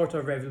sort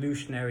of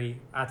revolutionary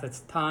at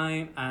its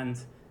time, and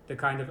the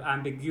kind of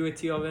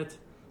ambiguity of it.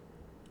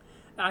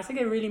 I think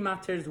it really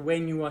matters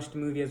when you watch the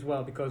movie as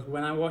well, because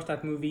when I watched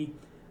that movie,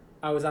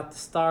 I was at the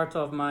start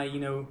of my, you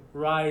know,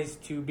 rise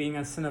to being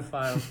a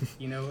cinephile,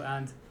 you know,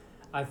 and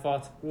I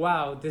thought,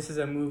 wow, this is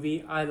a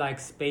movie. I like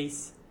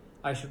space.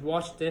 I should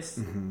watch this.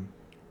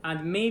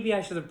 And maybe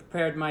I should have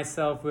prepared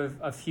myself with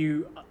a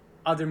few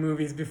other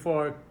movies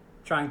before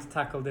trying to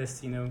tackle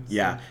this, you know. So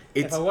Yeah,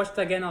 if I watched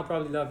it again, I'll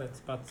probably love it.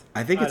 But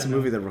I think it's a don't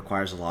movie know. that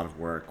requires a lot of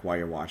work while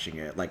you're watching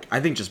it. Like, I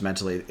think just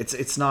mentally,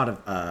 it's not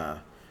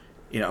a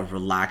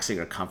relaxing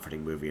or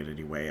comforting movie in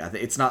any way. I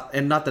think it's not,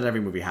 and not that every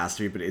movie has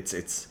to be, but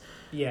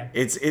Yeah.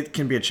 it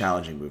can be a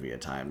challenging movie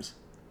at times.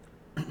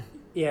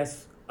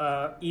 Yes.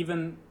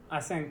 Even I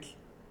think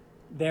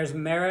there's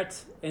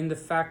merit in the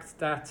fact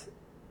that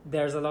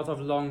there's a lot of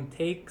long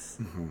takes.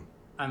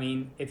 I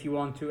mean, if you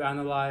want to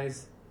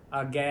analyze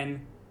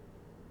again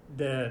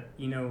the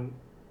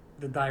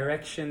the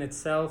direction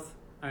itself,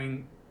 I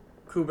mean,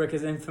 Kubrick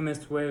is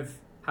infamous with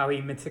how he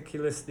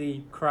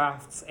meticulously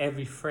crafts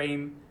every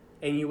frame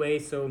anyway,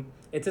 so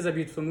it is a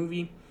beautiful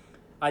movie.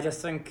 I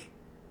just think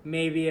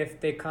maybe if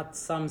they cut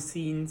some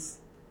scenes,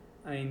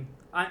 I mean,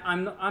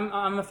 I'm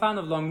a fan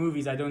of long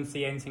movies. I don't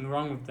see anything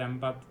wrong with them,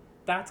 but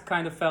that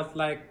kind of felt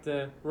like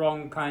the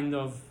wrong kind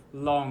of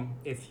long,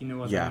 if you know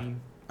what I Yeah,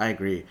 mean. I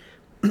agree.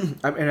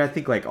 And I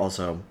think like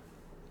also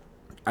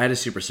I had a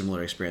super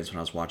similar experience when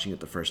I was watching it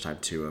the first time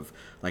too. Of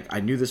like, I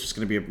knew this was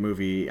going to be a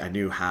movie. I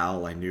knew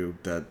Hal. I knew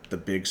the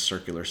big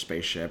circular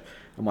spaceship.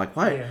 I'm like,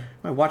 why Yeah. am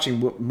I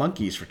watching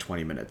monkeys for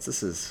 20 minutes?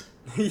 This is.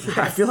 I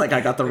Yes, feel like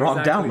I got the wrong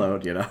exactly.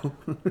 download. You know.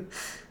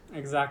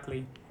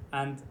 Exactly.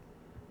 And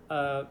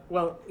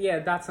well, yeah,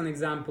 that's an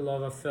example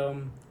of a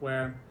film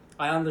where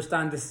I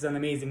understand this is an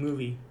amazing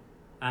movie,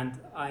 and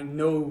I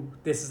know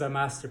this is a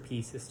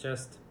masterpiece. It's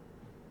just,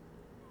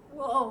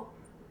 well,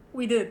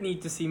 we didn't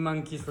need to see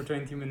monkeys for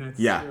 20 minutes.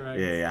 Yeah, You're right.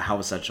 yeah. How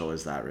essential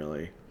is that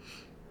really?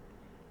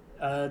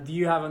 Do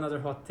you have another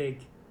hot take?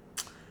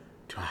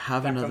 Do I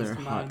have That comes another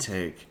to hot mind.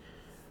 take?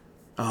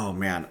 Oh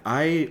man,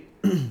 I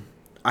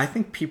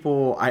think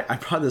people. I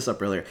brought this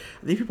up earlier.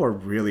 I think people are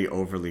really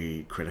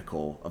overly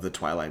critical of the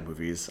Twilight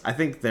movies. I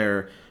think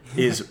there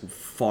is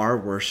far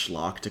worse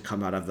schlock to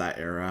come out of that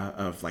era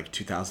of like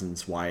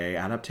 2000s YA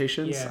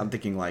adaptations. Yeah. I'm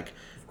thinking like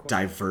Of course.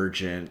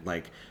 Divergent.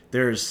 Like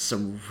there's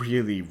some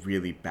really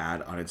really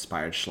bad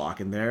uninspired schlock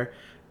in there.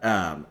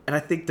 And I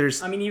think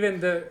there's I mean, even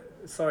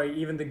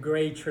the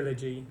Grey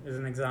trilogy is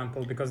an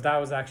example, because that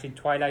was actually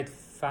Twilight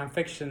fan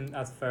fiction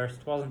at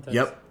first, wasn't it?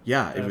 yep,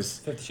 yeah, it was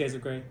 50 Shades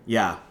of Grey.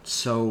 Yeah,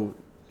 so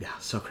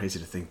crazy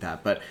to think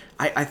that. But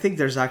I think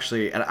there's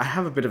actually, and I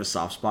have a bit of a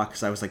soft spot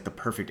because I was like the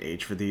perfect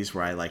age for these,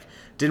 where I like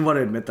didn't want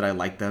to admit that I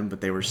liked them,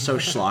 but they were so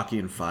schlocky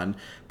and fun.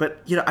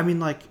 But I mean,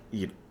 like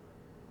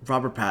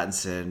Robert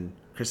Pattinson,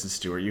 Kristen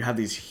Stewart, you have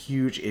these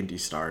huge indie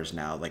stars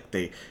now. Like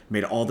they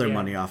made all their Yeah.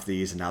 money off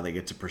these, and now they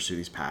get to pursue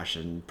these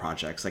passion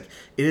projects. Like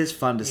it is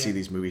fun to see Yeah.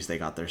 these movies they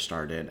got their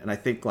start in, and I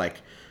think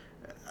like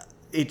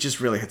it just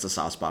really hits a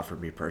soft spot for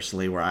me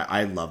personally, where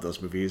I love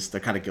those movies.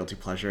 They're kind of guilty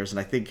pleasures, and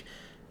I think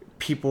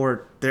people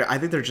are there. I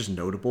think they're just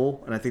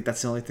notable, and I think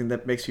that's the only thing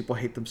that makes people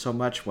hate them so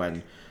much.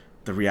 When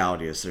the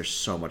reality is, there's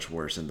so much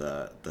worse in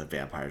the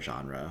vampire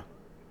genre.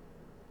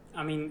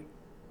 I mean,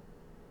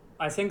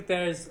 I think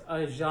there's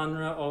a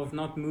genre of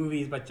not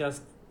movies but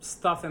just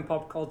stuff in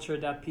pop culture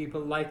that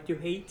people like to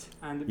hate,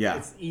 and Yeah.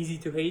 it's easy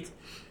to hate.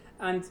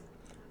 And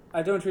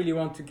I don't really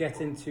want to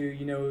get into,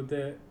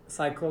 the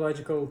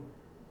psychological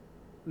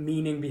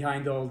meaning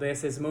behind all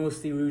this. Is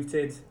mostly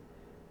rooted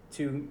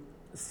to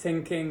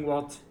thinking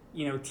what,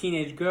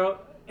 teenage girl.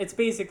 It's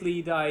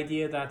basically the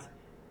idea that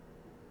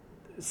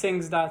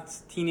things that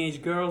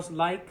teenage girls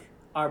like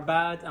are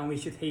bad and we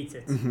should hate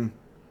it.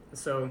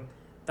 So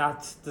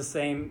that's the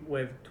same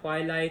with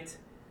Twilight.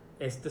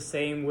 It's the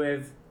same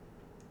with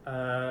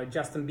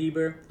Justin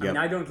Bieber. I Yep. mean,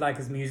 I don't like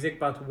his music,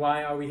 but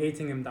why are we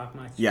hating him that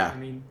much? Yeah. I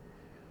mean,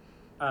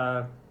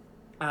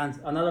 and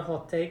another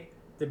hot take: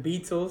 the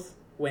Beatles,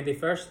 when they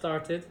first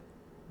started,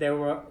 they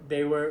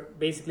were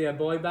basically a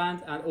boy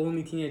band, and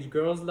only teenage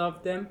girls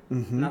loved them.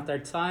 And at their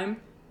time,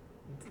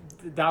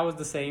 that was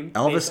the same.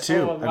 Elvis They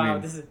too, Oh I wow,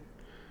 mean- this is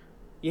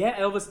yeah,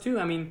 Elvis too.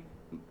 I mean,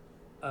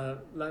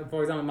 like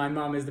for example, my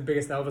mom is the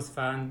biggest Elvis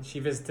fan. She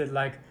visited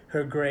like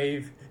her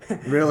grave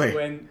Really?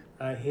 when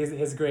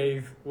his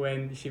grave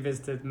when she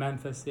visited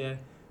Memphis. Yeah,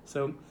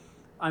 so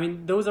I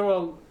mean, those are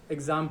all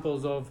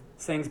examples of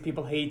things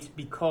people hate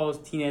because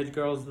teenage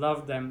girls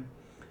love them.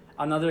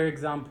 Another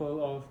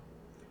example of,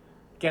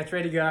 get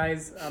ready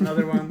guys,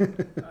 another one,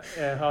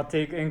 hot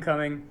take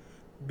incoming,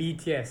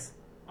 BTS.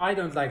 I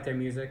don't like their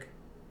music.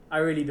 I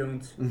really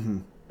don't.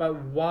 But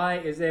why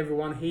is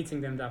everyone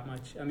hating them that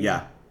much? I mean,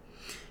 Yeah.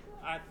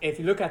 if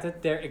you look at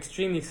it, they're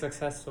extremely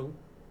successful,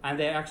 and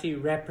they actually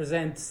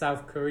represent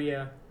South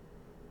Korea.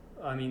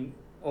 I mean,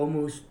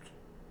 almost,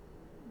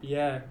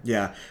 yeah.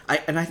 Yeah,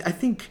 I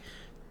think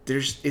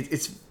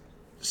it's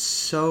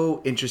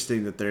so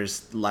interesting that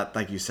there's,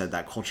 like you said,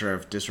 that culture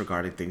of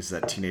disregarding things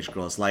that teenage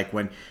girls like,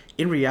 when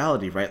in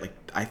reality, right, like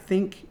I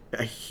think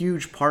a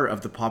huge part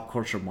of the pop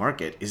culture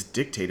market is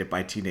dictated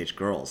by teenage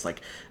girls. Like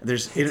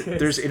there's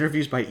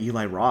interviews by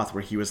Eli Roth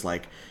where he was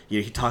like,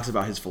 he talks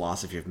about his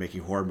philosophy of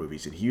making horror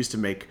movies, and he used to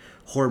make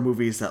horror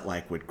movies that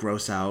like would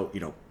gross out,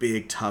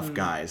 big tough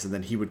guys, and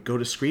then he would go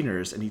to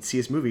screeners and he'd see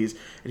his movies,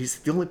 and he's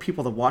the only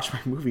people that watch my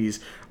movies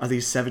are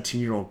these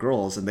 17-year-old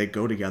girls, and they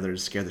go together to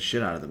scare the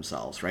shit out of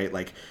themselves, right?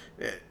 Like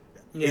Yeah.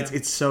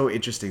 it's so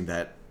interesting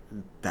that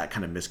that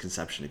kind of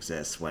misconception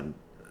exists when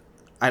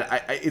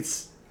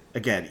it's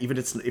again, even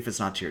if it's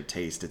not to your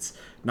taste, it's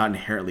not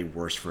inherently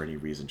worse for any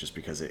reason just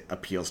because it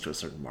appeals to a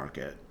certain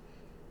market.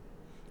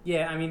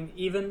 Yeah, I mean,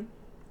 even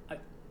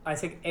I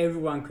think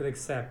everyone could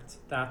accept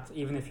that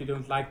even if you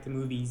don't like the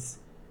movies,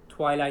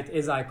 Twilight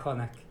is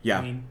iconic. Yeah.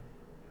 I mean,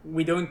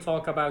 we don't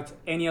talk about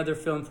any other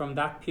film from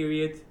that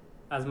period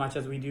as much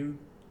as we do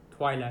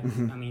Twilight.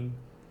 I mean,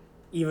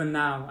 even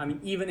now, I mean,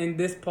 even in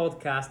this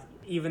podcast,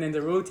 even in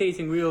the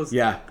Rotating Reels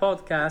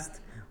podcast,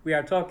 we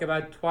are talking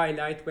about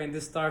Twilight when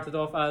this started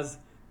off as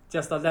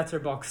just a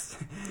letterbox,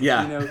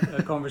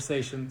 a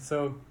conversation.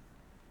 So,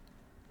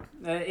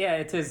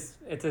 it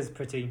is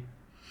pretty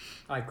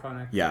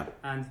iconic. Yeah.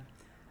 And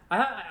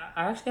I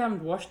actually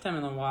haven't watched them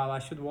in a while. I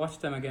should watch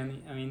them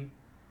again. I mean,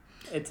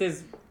 it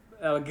is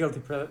a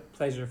guilty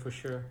pleasure for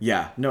sure.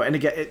 Yeah. No, and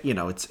again,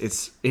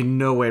 it's in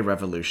no way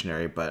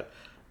revolutionary, but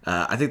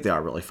I think they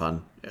are really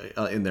fun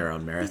in their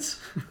own merits.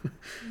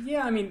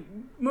 Yeah, I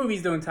mean,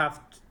 movies don't have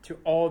to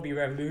all be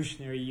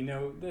revolutionary,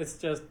 It's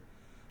just,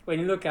 when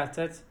you look at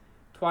it,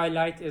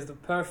 Twilight is the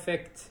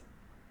perfect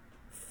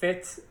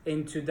fit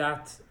into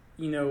that,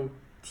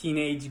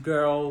 teenage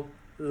girl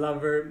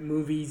lover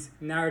movies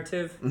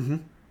narrative. Mm-hmm.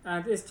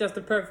 And it's just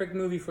the perfect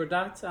movie for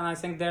that. And I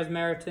think there's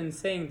merit in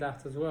saying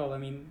that as well. I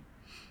mean,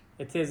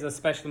 it is a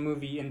special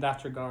movie in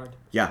that regard.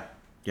 Yeah.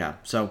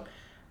 So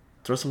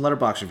throw some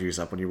Letterboxd reviews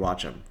up when you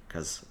watch them,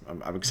 because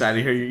I'm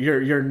excited to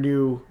hear your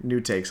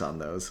new takes on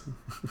those.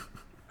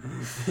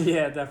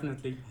 Yeah,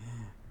 definitely.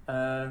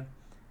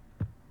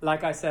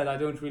 Like I said, I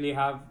don't really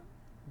have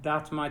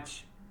that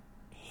much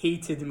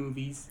hated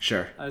movies.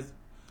 Sure.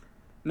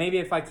 Maybe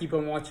if I keep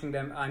on watching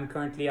them, I'm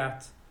currently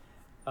at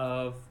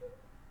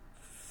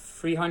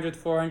 300,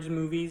 400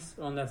 movies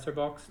on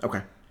Letterboxd.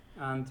 Okay.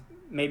 And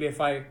maybe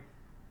if I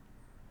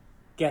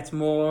get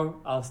more,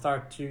 I'll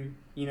start to,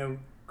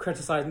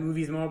 criticize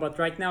movies more. But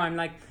right now I'm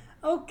like,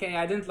 okay,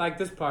 I didn't like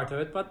this part of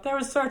it, but there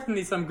are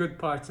certainly some good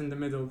parts in the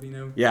middle,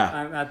 Yeah.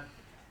 I'm at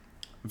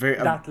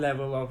that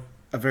level of...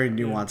 A very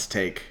nuanced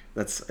take.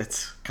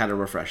 It's kind of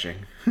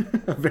refreshing.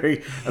 a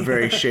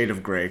very shade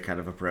of gray kind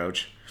of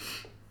approach.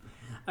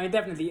 I mean,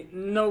 definitely,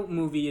 no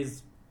movie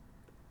is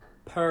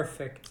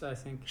perfect, I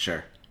think.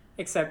 Sure.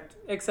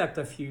 Except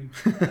a few.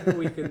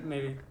 We could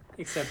maybe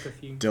accept a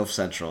few. DILF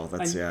Central,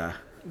 that's, yeah.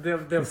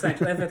 DILF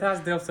Central. If it has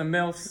DILFs and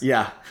MILFs,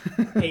 yeah.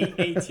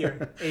 A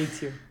tier.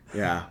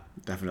 Yeah,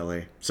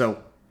 definitely.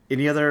 So,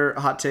 any other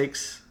hot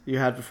takes you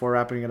had before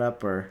wrapping it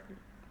up, or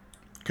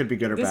could be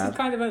good or bad? This is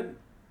kind of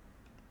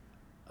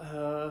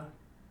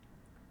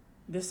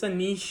this is a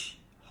niche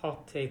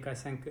hot take, I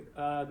think.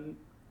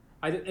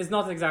 It's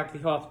not exactly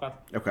hot,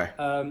 but okay.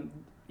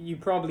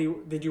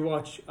 Did you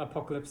watch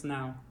Apocalypse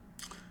Now?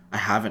 I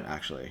haven't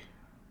actually.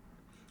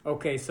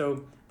 Okay,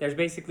 so there's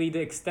basically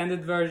the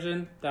extended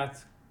version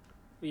that,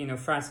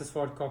 Francis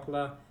Ford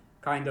Coppola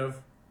kind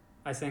of,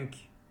 I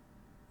think,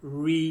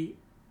 he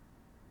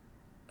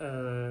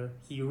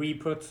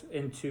re-put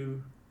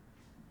into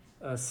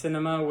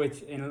cinema,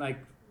 which in like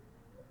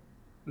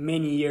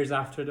many years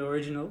after the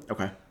original.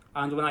 Okay.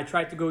 And when I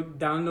tried to go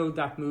download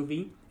that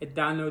movie, it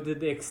downloaded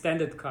the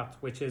extended cut,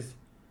 which is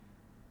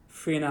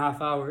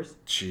 3.5 hours.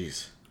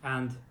 Jeez.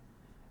 And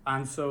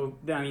so,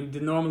 I mean, the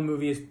normal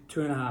movie is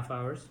 2.5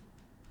 hours,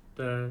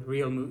 the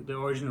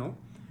original.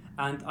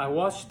 And I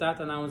watched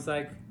that and I was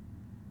like,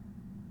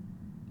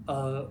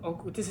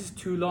 this is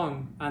too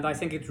long. And I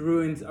think it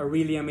ruined a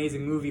really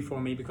amazing movie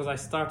for me, because I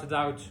started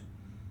out,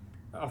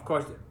 of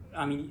course,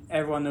 I mean,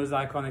 everyone knows the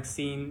iconic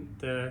scene,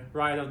 the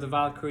Ride of the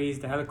Valkyries,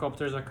 the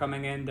helicopters are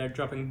coming in, they're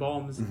dropping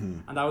bombs.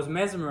 Mm-hmm. And I was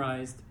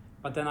mesmerized.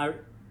 But then I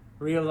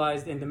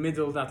realized in the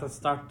middle that it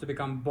started to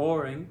become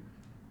boring.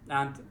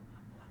 And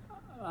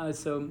I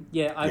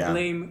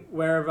blame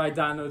wherever I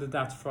downloaded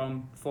that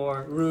from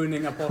for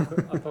ruining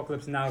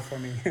Apocalypse Now for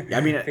me. Yeah,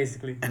 I mean,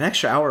 basically, an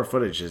extra hour of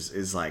footage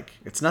is like,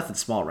 it's nothing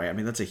small, right? I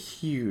mean, that's a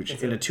huge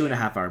in a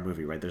 2.5 hour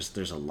movie, right?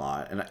 There's a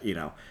lot, and I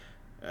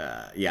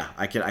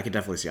could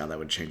definitely see how that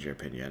would change your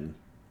opinion.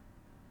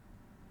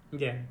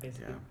 Yeah,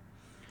 basically.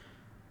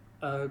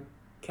 Yeah.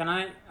 Can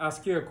I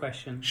ask you a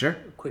question? Sure.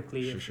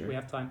 Quickly, sure, if we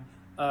have time.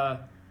 I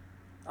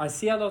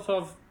see a lot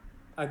of,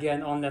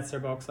 again, on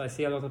Letterboxd, I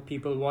see a lot of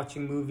people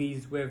watching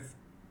movies with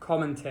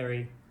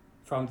commentary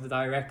from the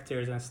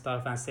directors and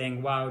stuff and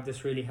saying, wow,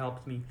 this really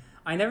helped me.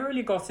 I never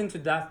really got into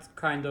that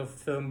kind of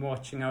film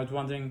watching. I was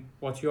wondering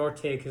what your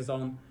take is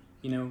on,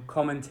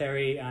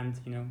 commentary and,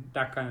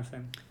 that kind of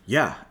thing.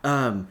 Yeah.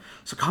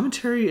 So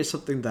commentary is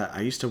something that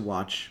I used to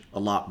watch a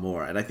lot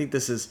more. And I think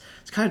it's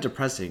kind of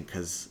depressing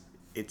because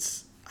I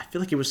feel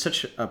like it was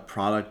such a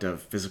product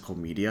of physical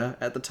media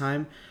at the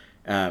time.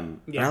 And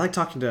I like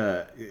talking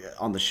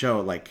on the show,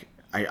 like,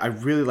 I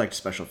really liked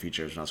special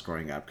features when I was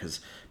growing up,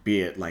 because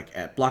be it like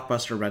at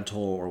Blockbuster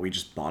rental, or we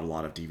just bought a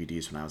lot of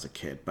DVDs when I was a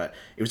kid. But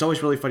it was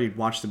always really fun. You'd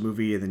watch the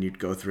movie and then you'd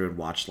go through and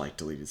watch like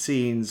deleted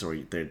scenes, or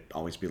there'd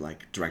always be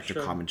like director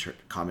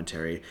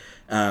commentary.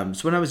 So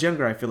when I was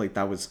younger, I feel like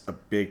that was a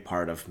big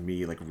part of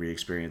me like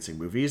re-experiencing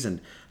movies,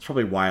 and it's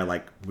probably why I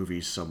like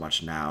movies so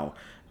much now.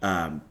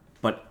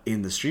 But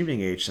in the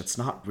streaming age, that's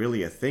not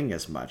really a thing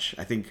as much.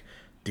 I think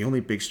the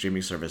only big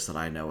streaming service that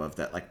I know of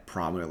that like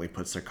prominently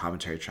puts their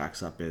commentary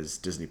tracks up is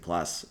Disney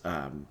Plus.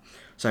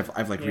 So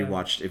I've like Yeah.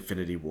 rewatched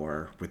Infinity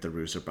War with the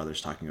Russo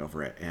brothers talking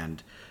over it,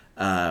 and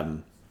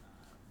um,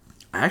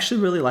 I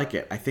actually really like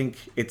it. I think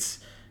it's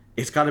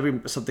got to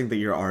be something that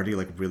you're already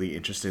like really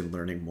interested in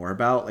learning more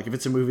about. Like if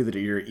it's a movie that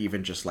you're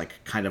even just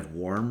like kind of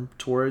warm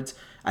towards,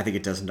 I think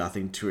it does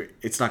nothing to it.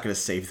 It's not going to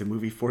save the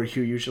movie for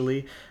you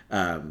usually.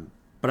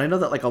 But I know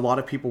that like a lot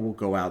of people will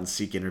go out and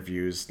seek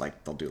interviews,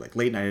 like they'll do like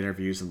late night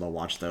interviews and they'll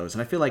watch those.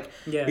 And I feel like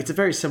Yeah. it's a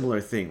very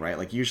similar thing, right?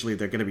 Like usually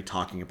they're going to be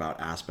talking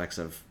about aspects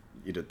of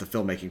the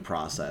filmmaking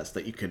process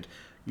that you could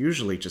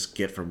usually just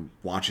get from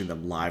watching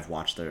them live,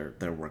 watch their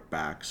work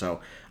back. So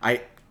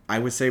I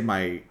would say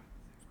my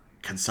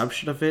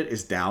consumption of it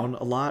is down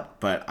a lot,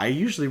 but I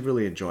usually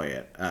really enjoy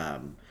it.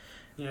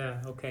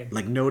 Yeah. Okay.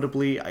 Like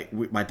notably,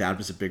 my dad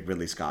was a big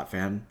Ridley Scott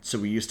fan, so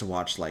we used to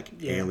watch like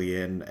Yeah.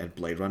 Alien and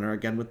Blade Runner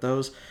again with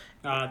those.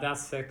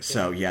 That's sick.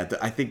 So yeah,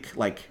 I think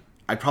like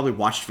I probably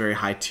watched very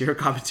high tier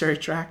commentary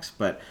tracks,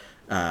 but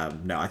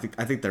no, I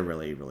think they're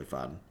really really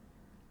fun.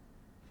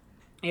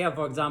 Yeah,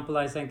 for example,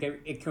 I think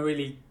it can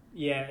really,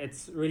 yeah,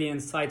 it's really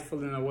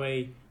insightful in a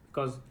way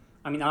because,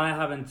 I mean, I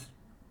haven't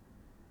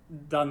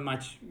done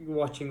much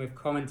watching with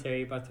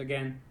commentary, but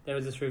again, there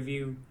was this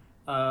review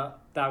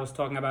that was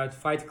talking about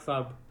Fight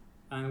Club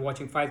and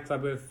watching Fight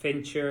Club with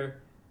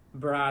Fincher,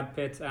 Brad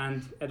Pitt,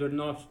 and Edward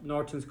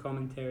Norton's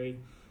commentary.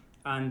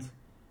 And,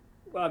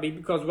 well, I mean,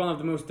 because one of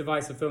the most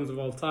divisive films of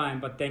all time,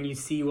 but then you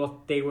see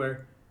what they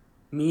were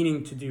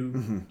meaning to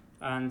do.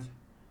 And,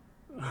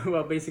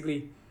 well,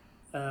 basically,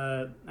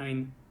 I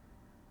mean,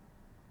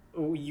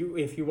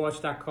 if you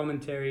watch that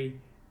commentary,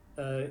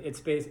 it's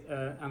based.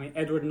 I mean,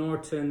 Edward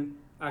Norton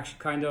actually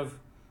kind of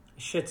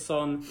shits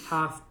on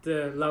half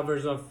the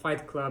lovers of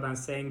Fight Club and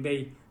saying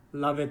they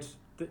love it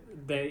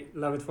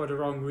for the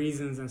wrong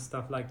reasons and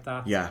stuff like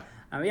that. Yeah,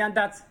 I mean, and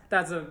that's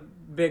a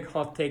big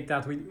hot take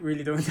that we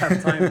really don't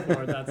have time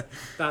for.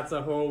 That's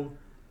a whole,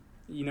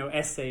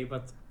 essay.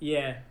 But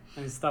yeah,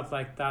 and stuff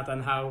like that,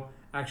 and how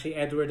actually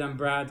Edward and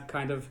Brad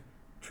kind of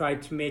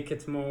tried to make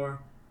it more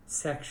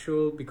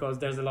sexual because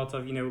there's a lot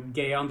of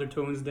gay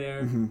undertones there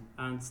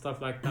and stuff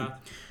like that.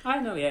 I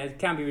know, yeah, it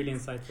can be really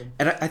insightful.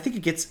 and I think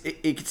it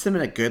gets them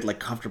in a good like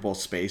comfortable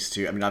space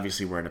too. I mean,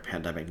 obviously we're in a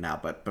pandemic now,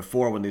 but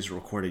before when these were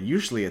recorded,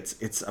 usually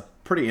it's a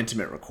pretty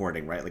intimate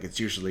recording, right? Like it's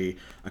usually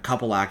a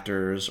couple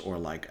actors or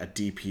like a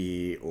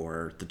DP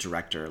or the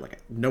director, like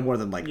no more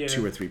than like Yeah.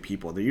 2 or 3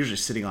 people. They're usually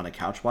sitting on a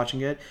couch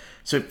watching it,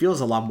 so it feels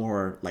a lot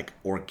more like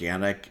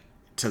organic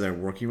to their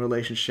working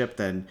relationship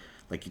than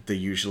like the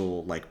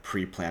usual like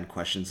pre-planned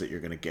questions that you're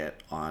going to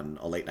get on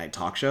a late night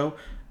talk show.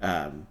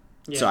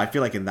 So I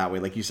feel like in that way,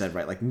 like you said,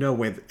 right, like no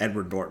way that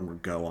Edward Norton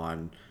would go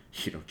on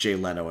Jay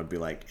Leno and be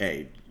like,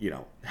 hey,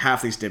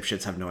 half these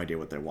dipshits have no idea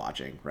what they're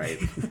watching, right?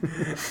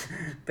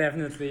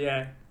 Definitely,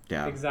 yeah.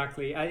 Yeah.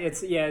 Exactly.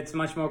 It's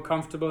much more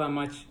comfortable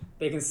and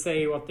they can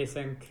say what they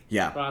think.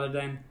 Yeah. Rather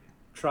than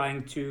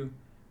trying to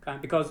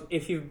because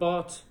if you've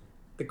bought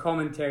the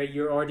commentary,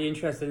 you're already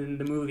interested in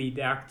the movie.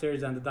 The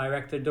actors and the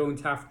director don't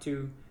have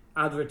to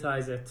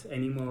advertise it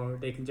anymore.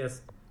 They can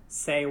just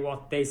say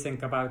what they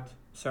think about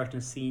certain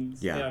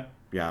scenes. Yeah.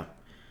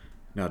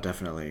 No,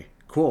 definitely.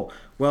 Cool.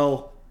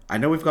 Well, I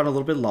know we've gone a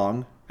little bit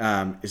long.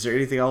 Is there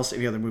anything else,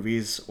 any other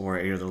movies or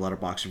any other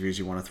Letterboxd reviews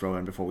you want to throw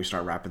in before we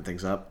start wrapping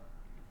things up?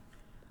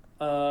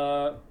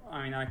 I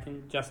mean, I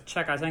can just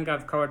check. I think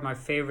I've covered my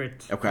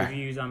favorite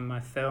reviews on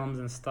my films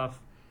and stuff.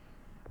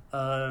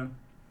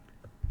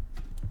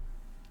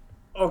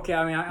 Okay,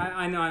 I mean,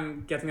 I know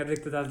I'm getting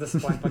addicted at this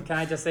point, but can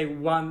I just say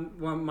one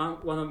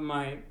of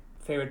my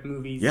favorite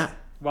movies? Yeah.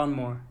 One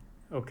more.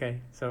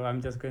 Okay, so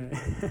I'm just gonna.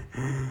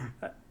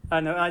 I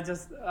know. I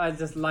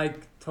just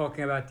like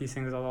talking about these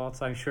things a lot.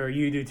 So I'm sure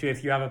you do too.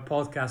 If you have a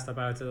podcast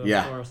about it,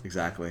 of course.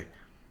 Exactly.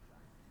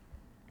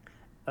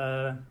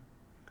 Well,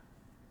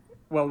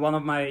 one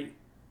of my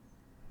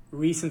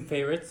recent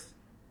favorites.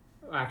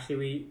 Actually,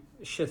 we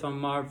shit on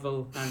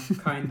Marvel and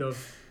kind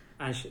of.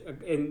 And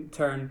in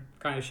turn,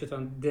 kind of shit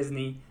on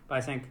Disney. But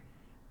I think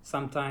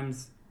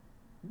sometimes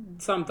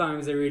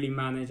they really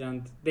manage,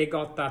 and they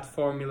got that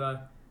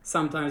formula.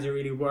 Sometimes it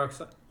really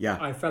works. Yeah.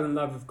 I fell in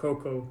love with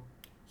Coco.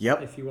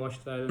 Yep. If you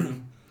watched that, I don't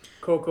know.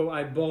 Coco,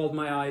 I bawled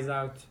my eyes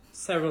out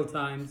several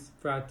times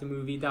throughout the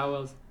movie. That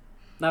was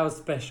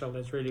special.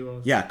 It really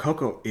was. Yeah,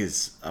 Coco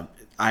is.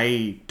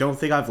 I don't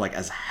think I've like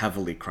as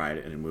heavily cried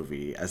in a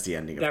movie as the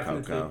ending of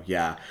Definitely. Coco.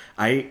 Yeah,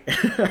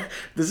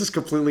 this is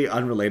completely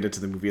unrelated to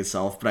the movie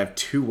itself, but I have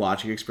 2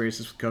 watching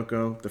experiences with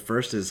Coco. The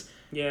first is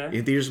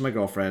in theaters with my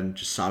girlfriend,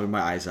 just sobbing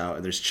my eyes out,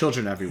 and there's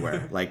children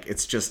everywhere. Like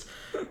it's just,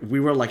 we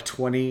were like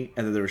 20,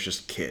 and then there was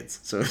just kids,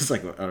 so it was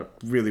like a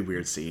really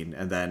weird scene.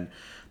 And then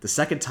the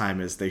second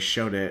time is they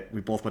showed it. We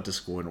both went to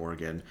school in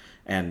Oregon,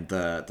 and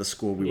the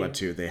school we went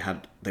to,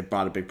 they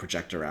brought a big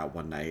projector out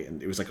one night,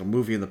 and it was like a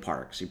movie in the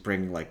park. So you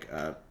bring like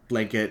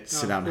blanket,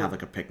 sit Oh, down and cool. have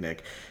like a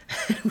picnic.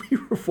 And we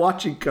were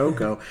watching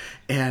Coco,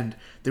 and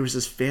there was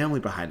this family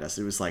behind us.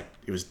 It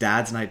was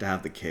dad's night to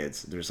have the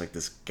kids. There was like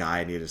this guy,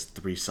 and he had his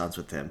 3 sons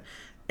with him.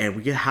 And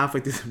we get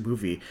halfway through the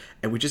movie,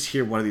 and we just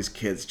hear one of these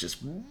kids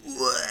just,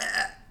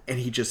 and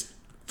he just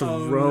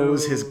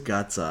throws his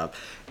guts up,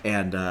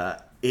 and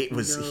he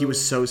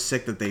was so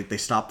sick that they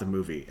stopped the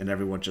movie, and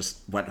everyone just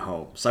went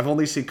home. So I've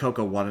only seen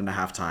Coco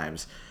 1.5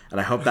 times, and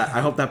I hope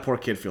that poor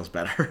kid feels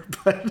better.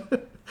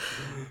 But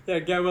Yeah,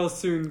 get well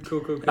soon,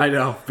 Coco. I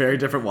know, very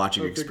different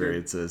watching Okay,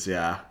 experiences.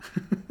 Yeah,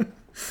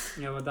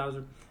 Yeah, but that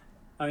was,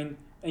 I mean,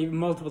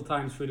 multiple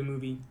times through the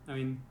movie. I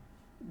mean,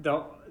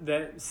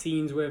 the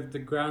scenes with the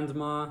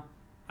grandma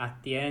at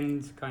the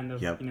end, kind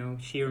of, Yep.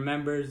 she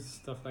remembers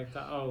stuff like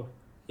that. Oh,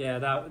 yeah,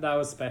 that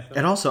was special.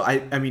 and also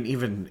I mean,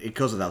 even it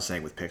goes without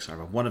saying with Pixar,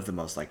 but one of the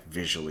most like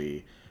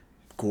visually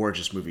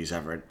gorgeous movies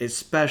ever,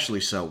 especially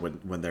so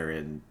when they're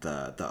in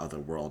the other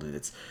world,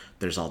 and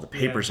there's all the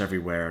papers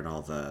everywhere and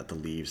all the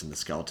leaves and the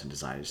skeleton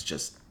design.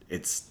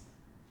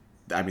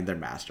 I mean, they're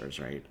masters,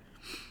 right?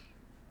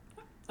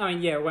 I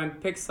mean, yeah, when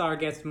Pixar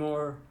gets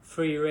more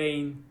free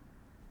reign,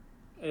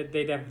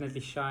 they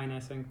definitely shine, I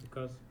think,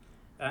 because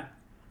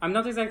I'm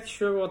not exactly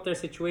sure what their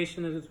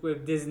situation is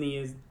with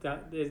Disney.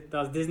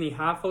 Does Disney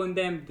half own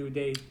them? Do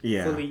they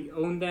fully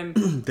own them?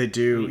 They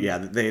do. I mean, Yeah,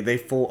 they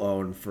full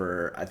own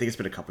for, I think it's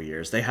been a couple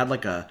years. They had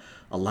like a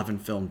 11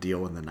 film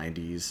deal in the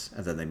 90s,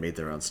 and then they made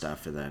their own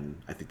stuff, and then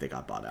I think they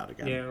got bought out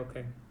again. Yeah,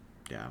 okay.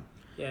 Yeah.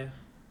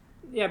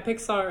 Yeah,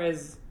 Pixar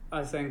is,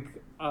 I think,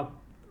 up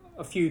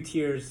a few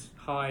tiers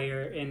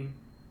higher in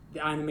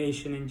the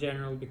animation in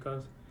general,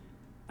 because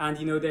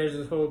there's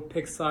this whole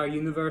Pixar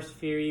universe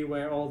theory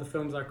where all the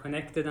films are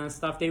connected and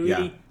stuff. They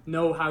really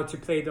know how to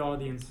play the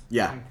audience. I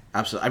Yeah, think.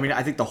 absolutely. I mean,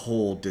 I think the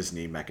whole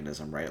Disney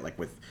mechanism, right? Like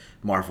with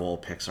Marvel,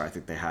 Pixar, I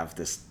think they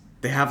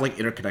have like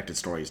interconnected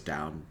stories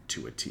down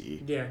to a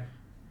T. Yeah,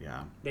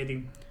 Yeah. they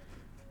do.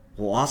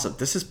 Well, awesome.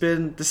 This has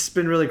been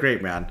really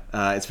great, man.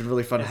 It's been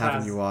really fun It having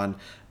has. you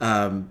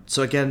on.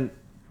 So again,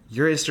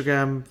 your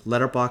Instagram,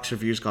 Letterboxd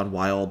Reviews Gone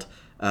Wild.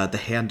 The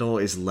handle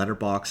is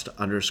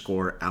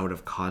letterboxd_out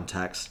of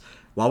context.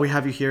 While we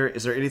have you here,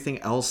 is there anything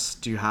else?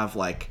 Do you have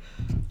like,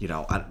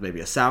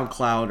 maybe a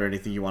SoundCloud or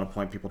anything you want to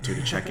point people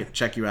to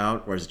check you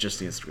out, or is it just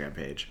the Instagram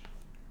page?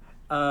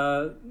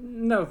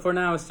 No, for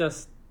now it's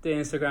just the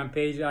Instagram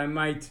page. I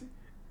might,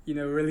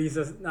 release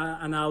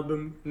an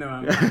album. No,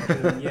 I'm not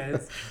kidding. Yeah,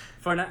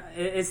 for now,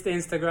 it's the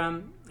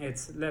Instagram.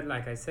 It's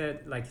like you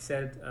said,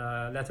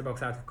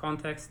 Letterboxd Out of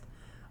Context.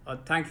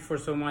 Thank you for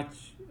so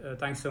much.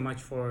 Thanks so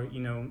much for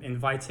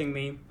inviting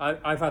me.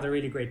 I've had a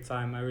really great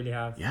time. I really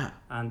have. Yeah.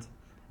 And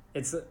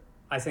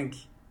I think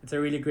it's a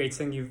really great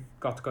thing you've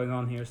got going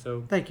on here.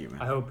 So Thank you,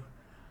 man.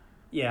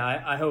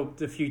 I hope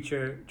the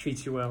future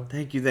treats you well.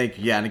 Thank you.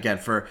 Yeah, and again,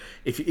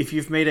 if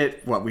you've made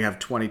it, we have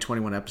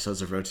 21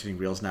 episodes of Rotating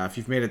Reels now. If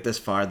you've made it this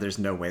far, there's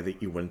no way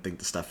that you wouldn't think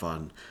the stuff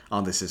on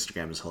this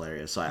Instagram is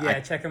hilarious. So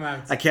Check them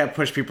out. I can't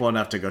push people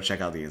enough to go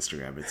check out the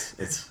Instagram.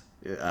 It's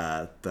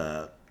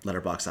the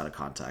Letterboxd Out of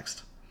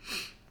Context.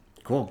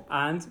 Cool.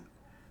 And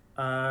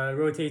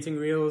Rotating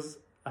Reels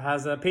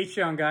has a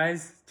Patreon,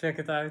 guys. Check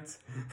it out.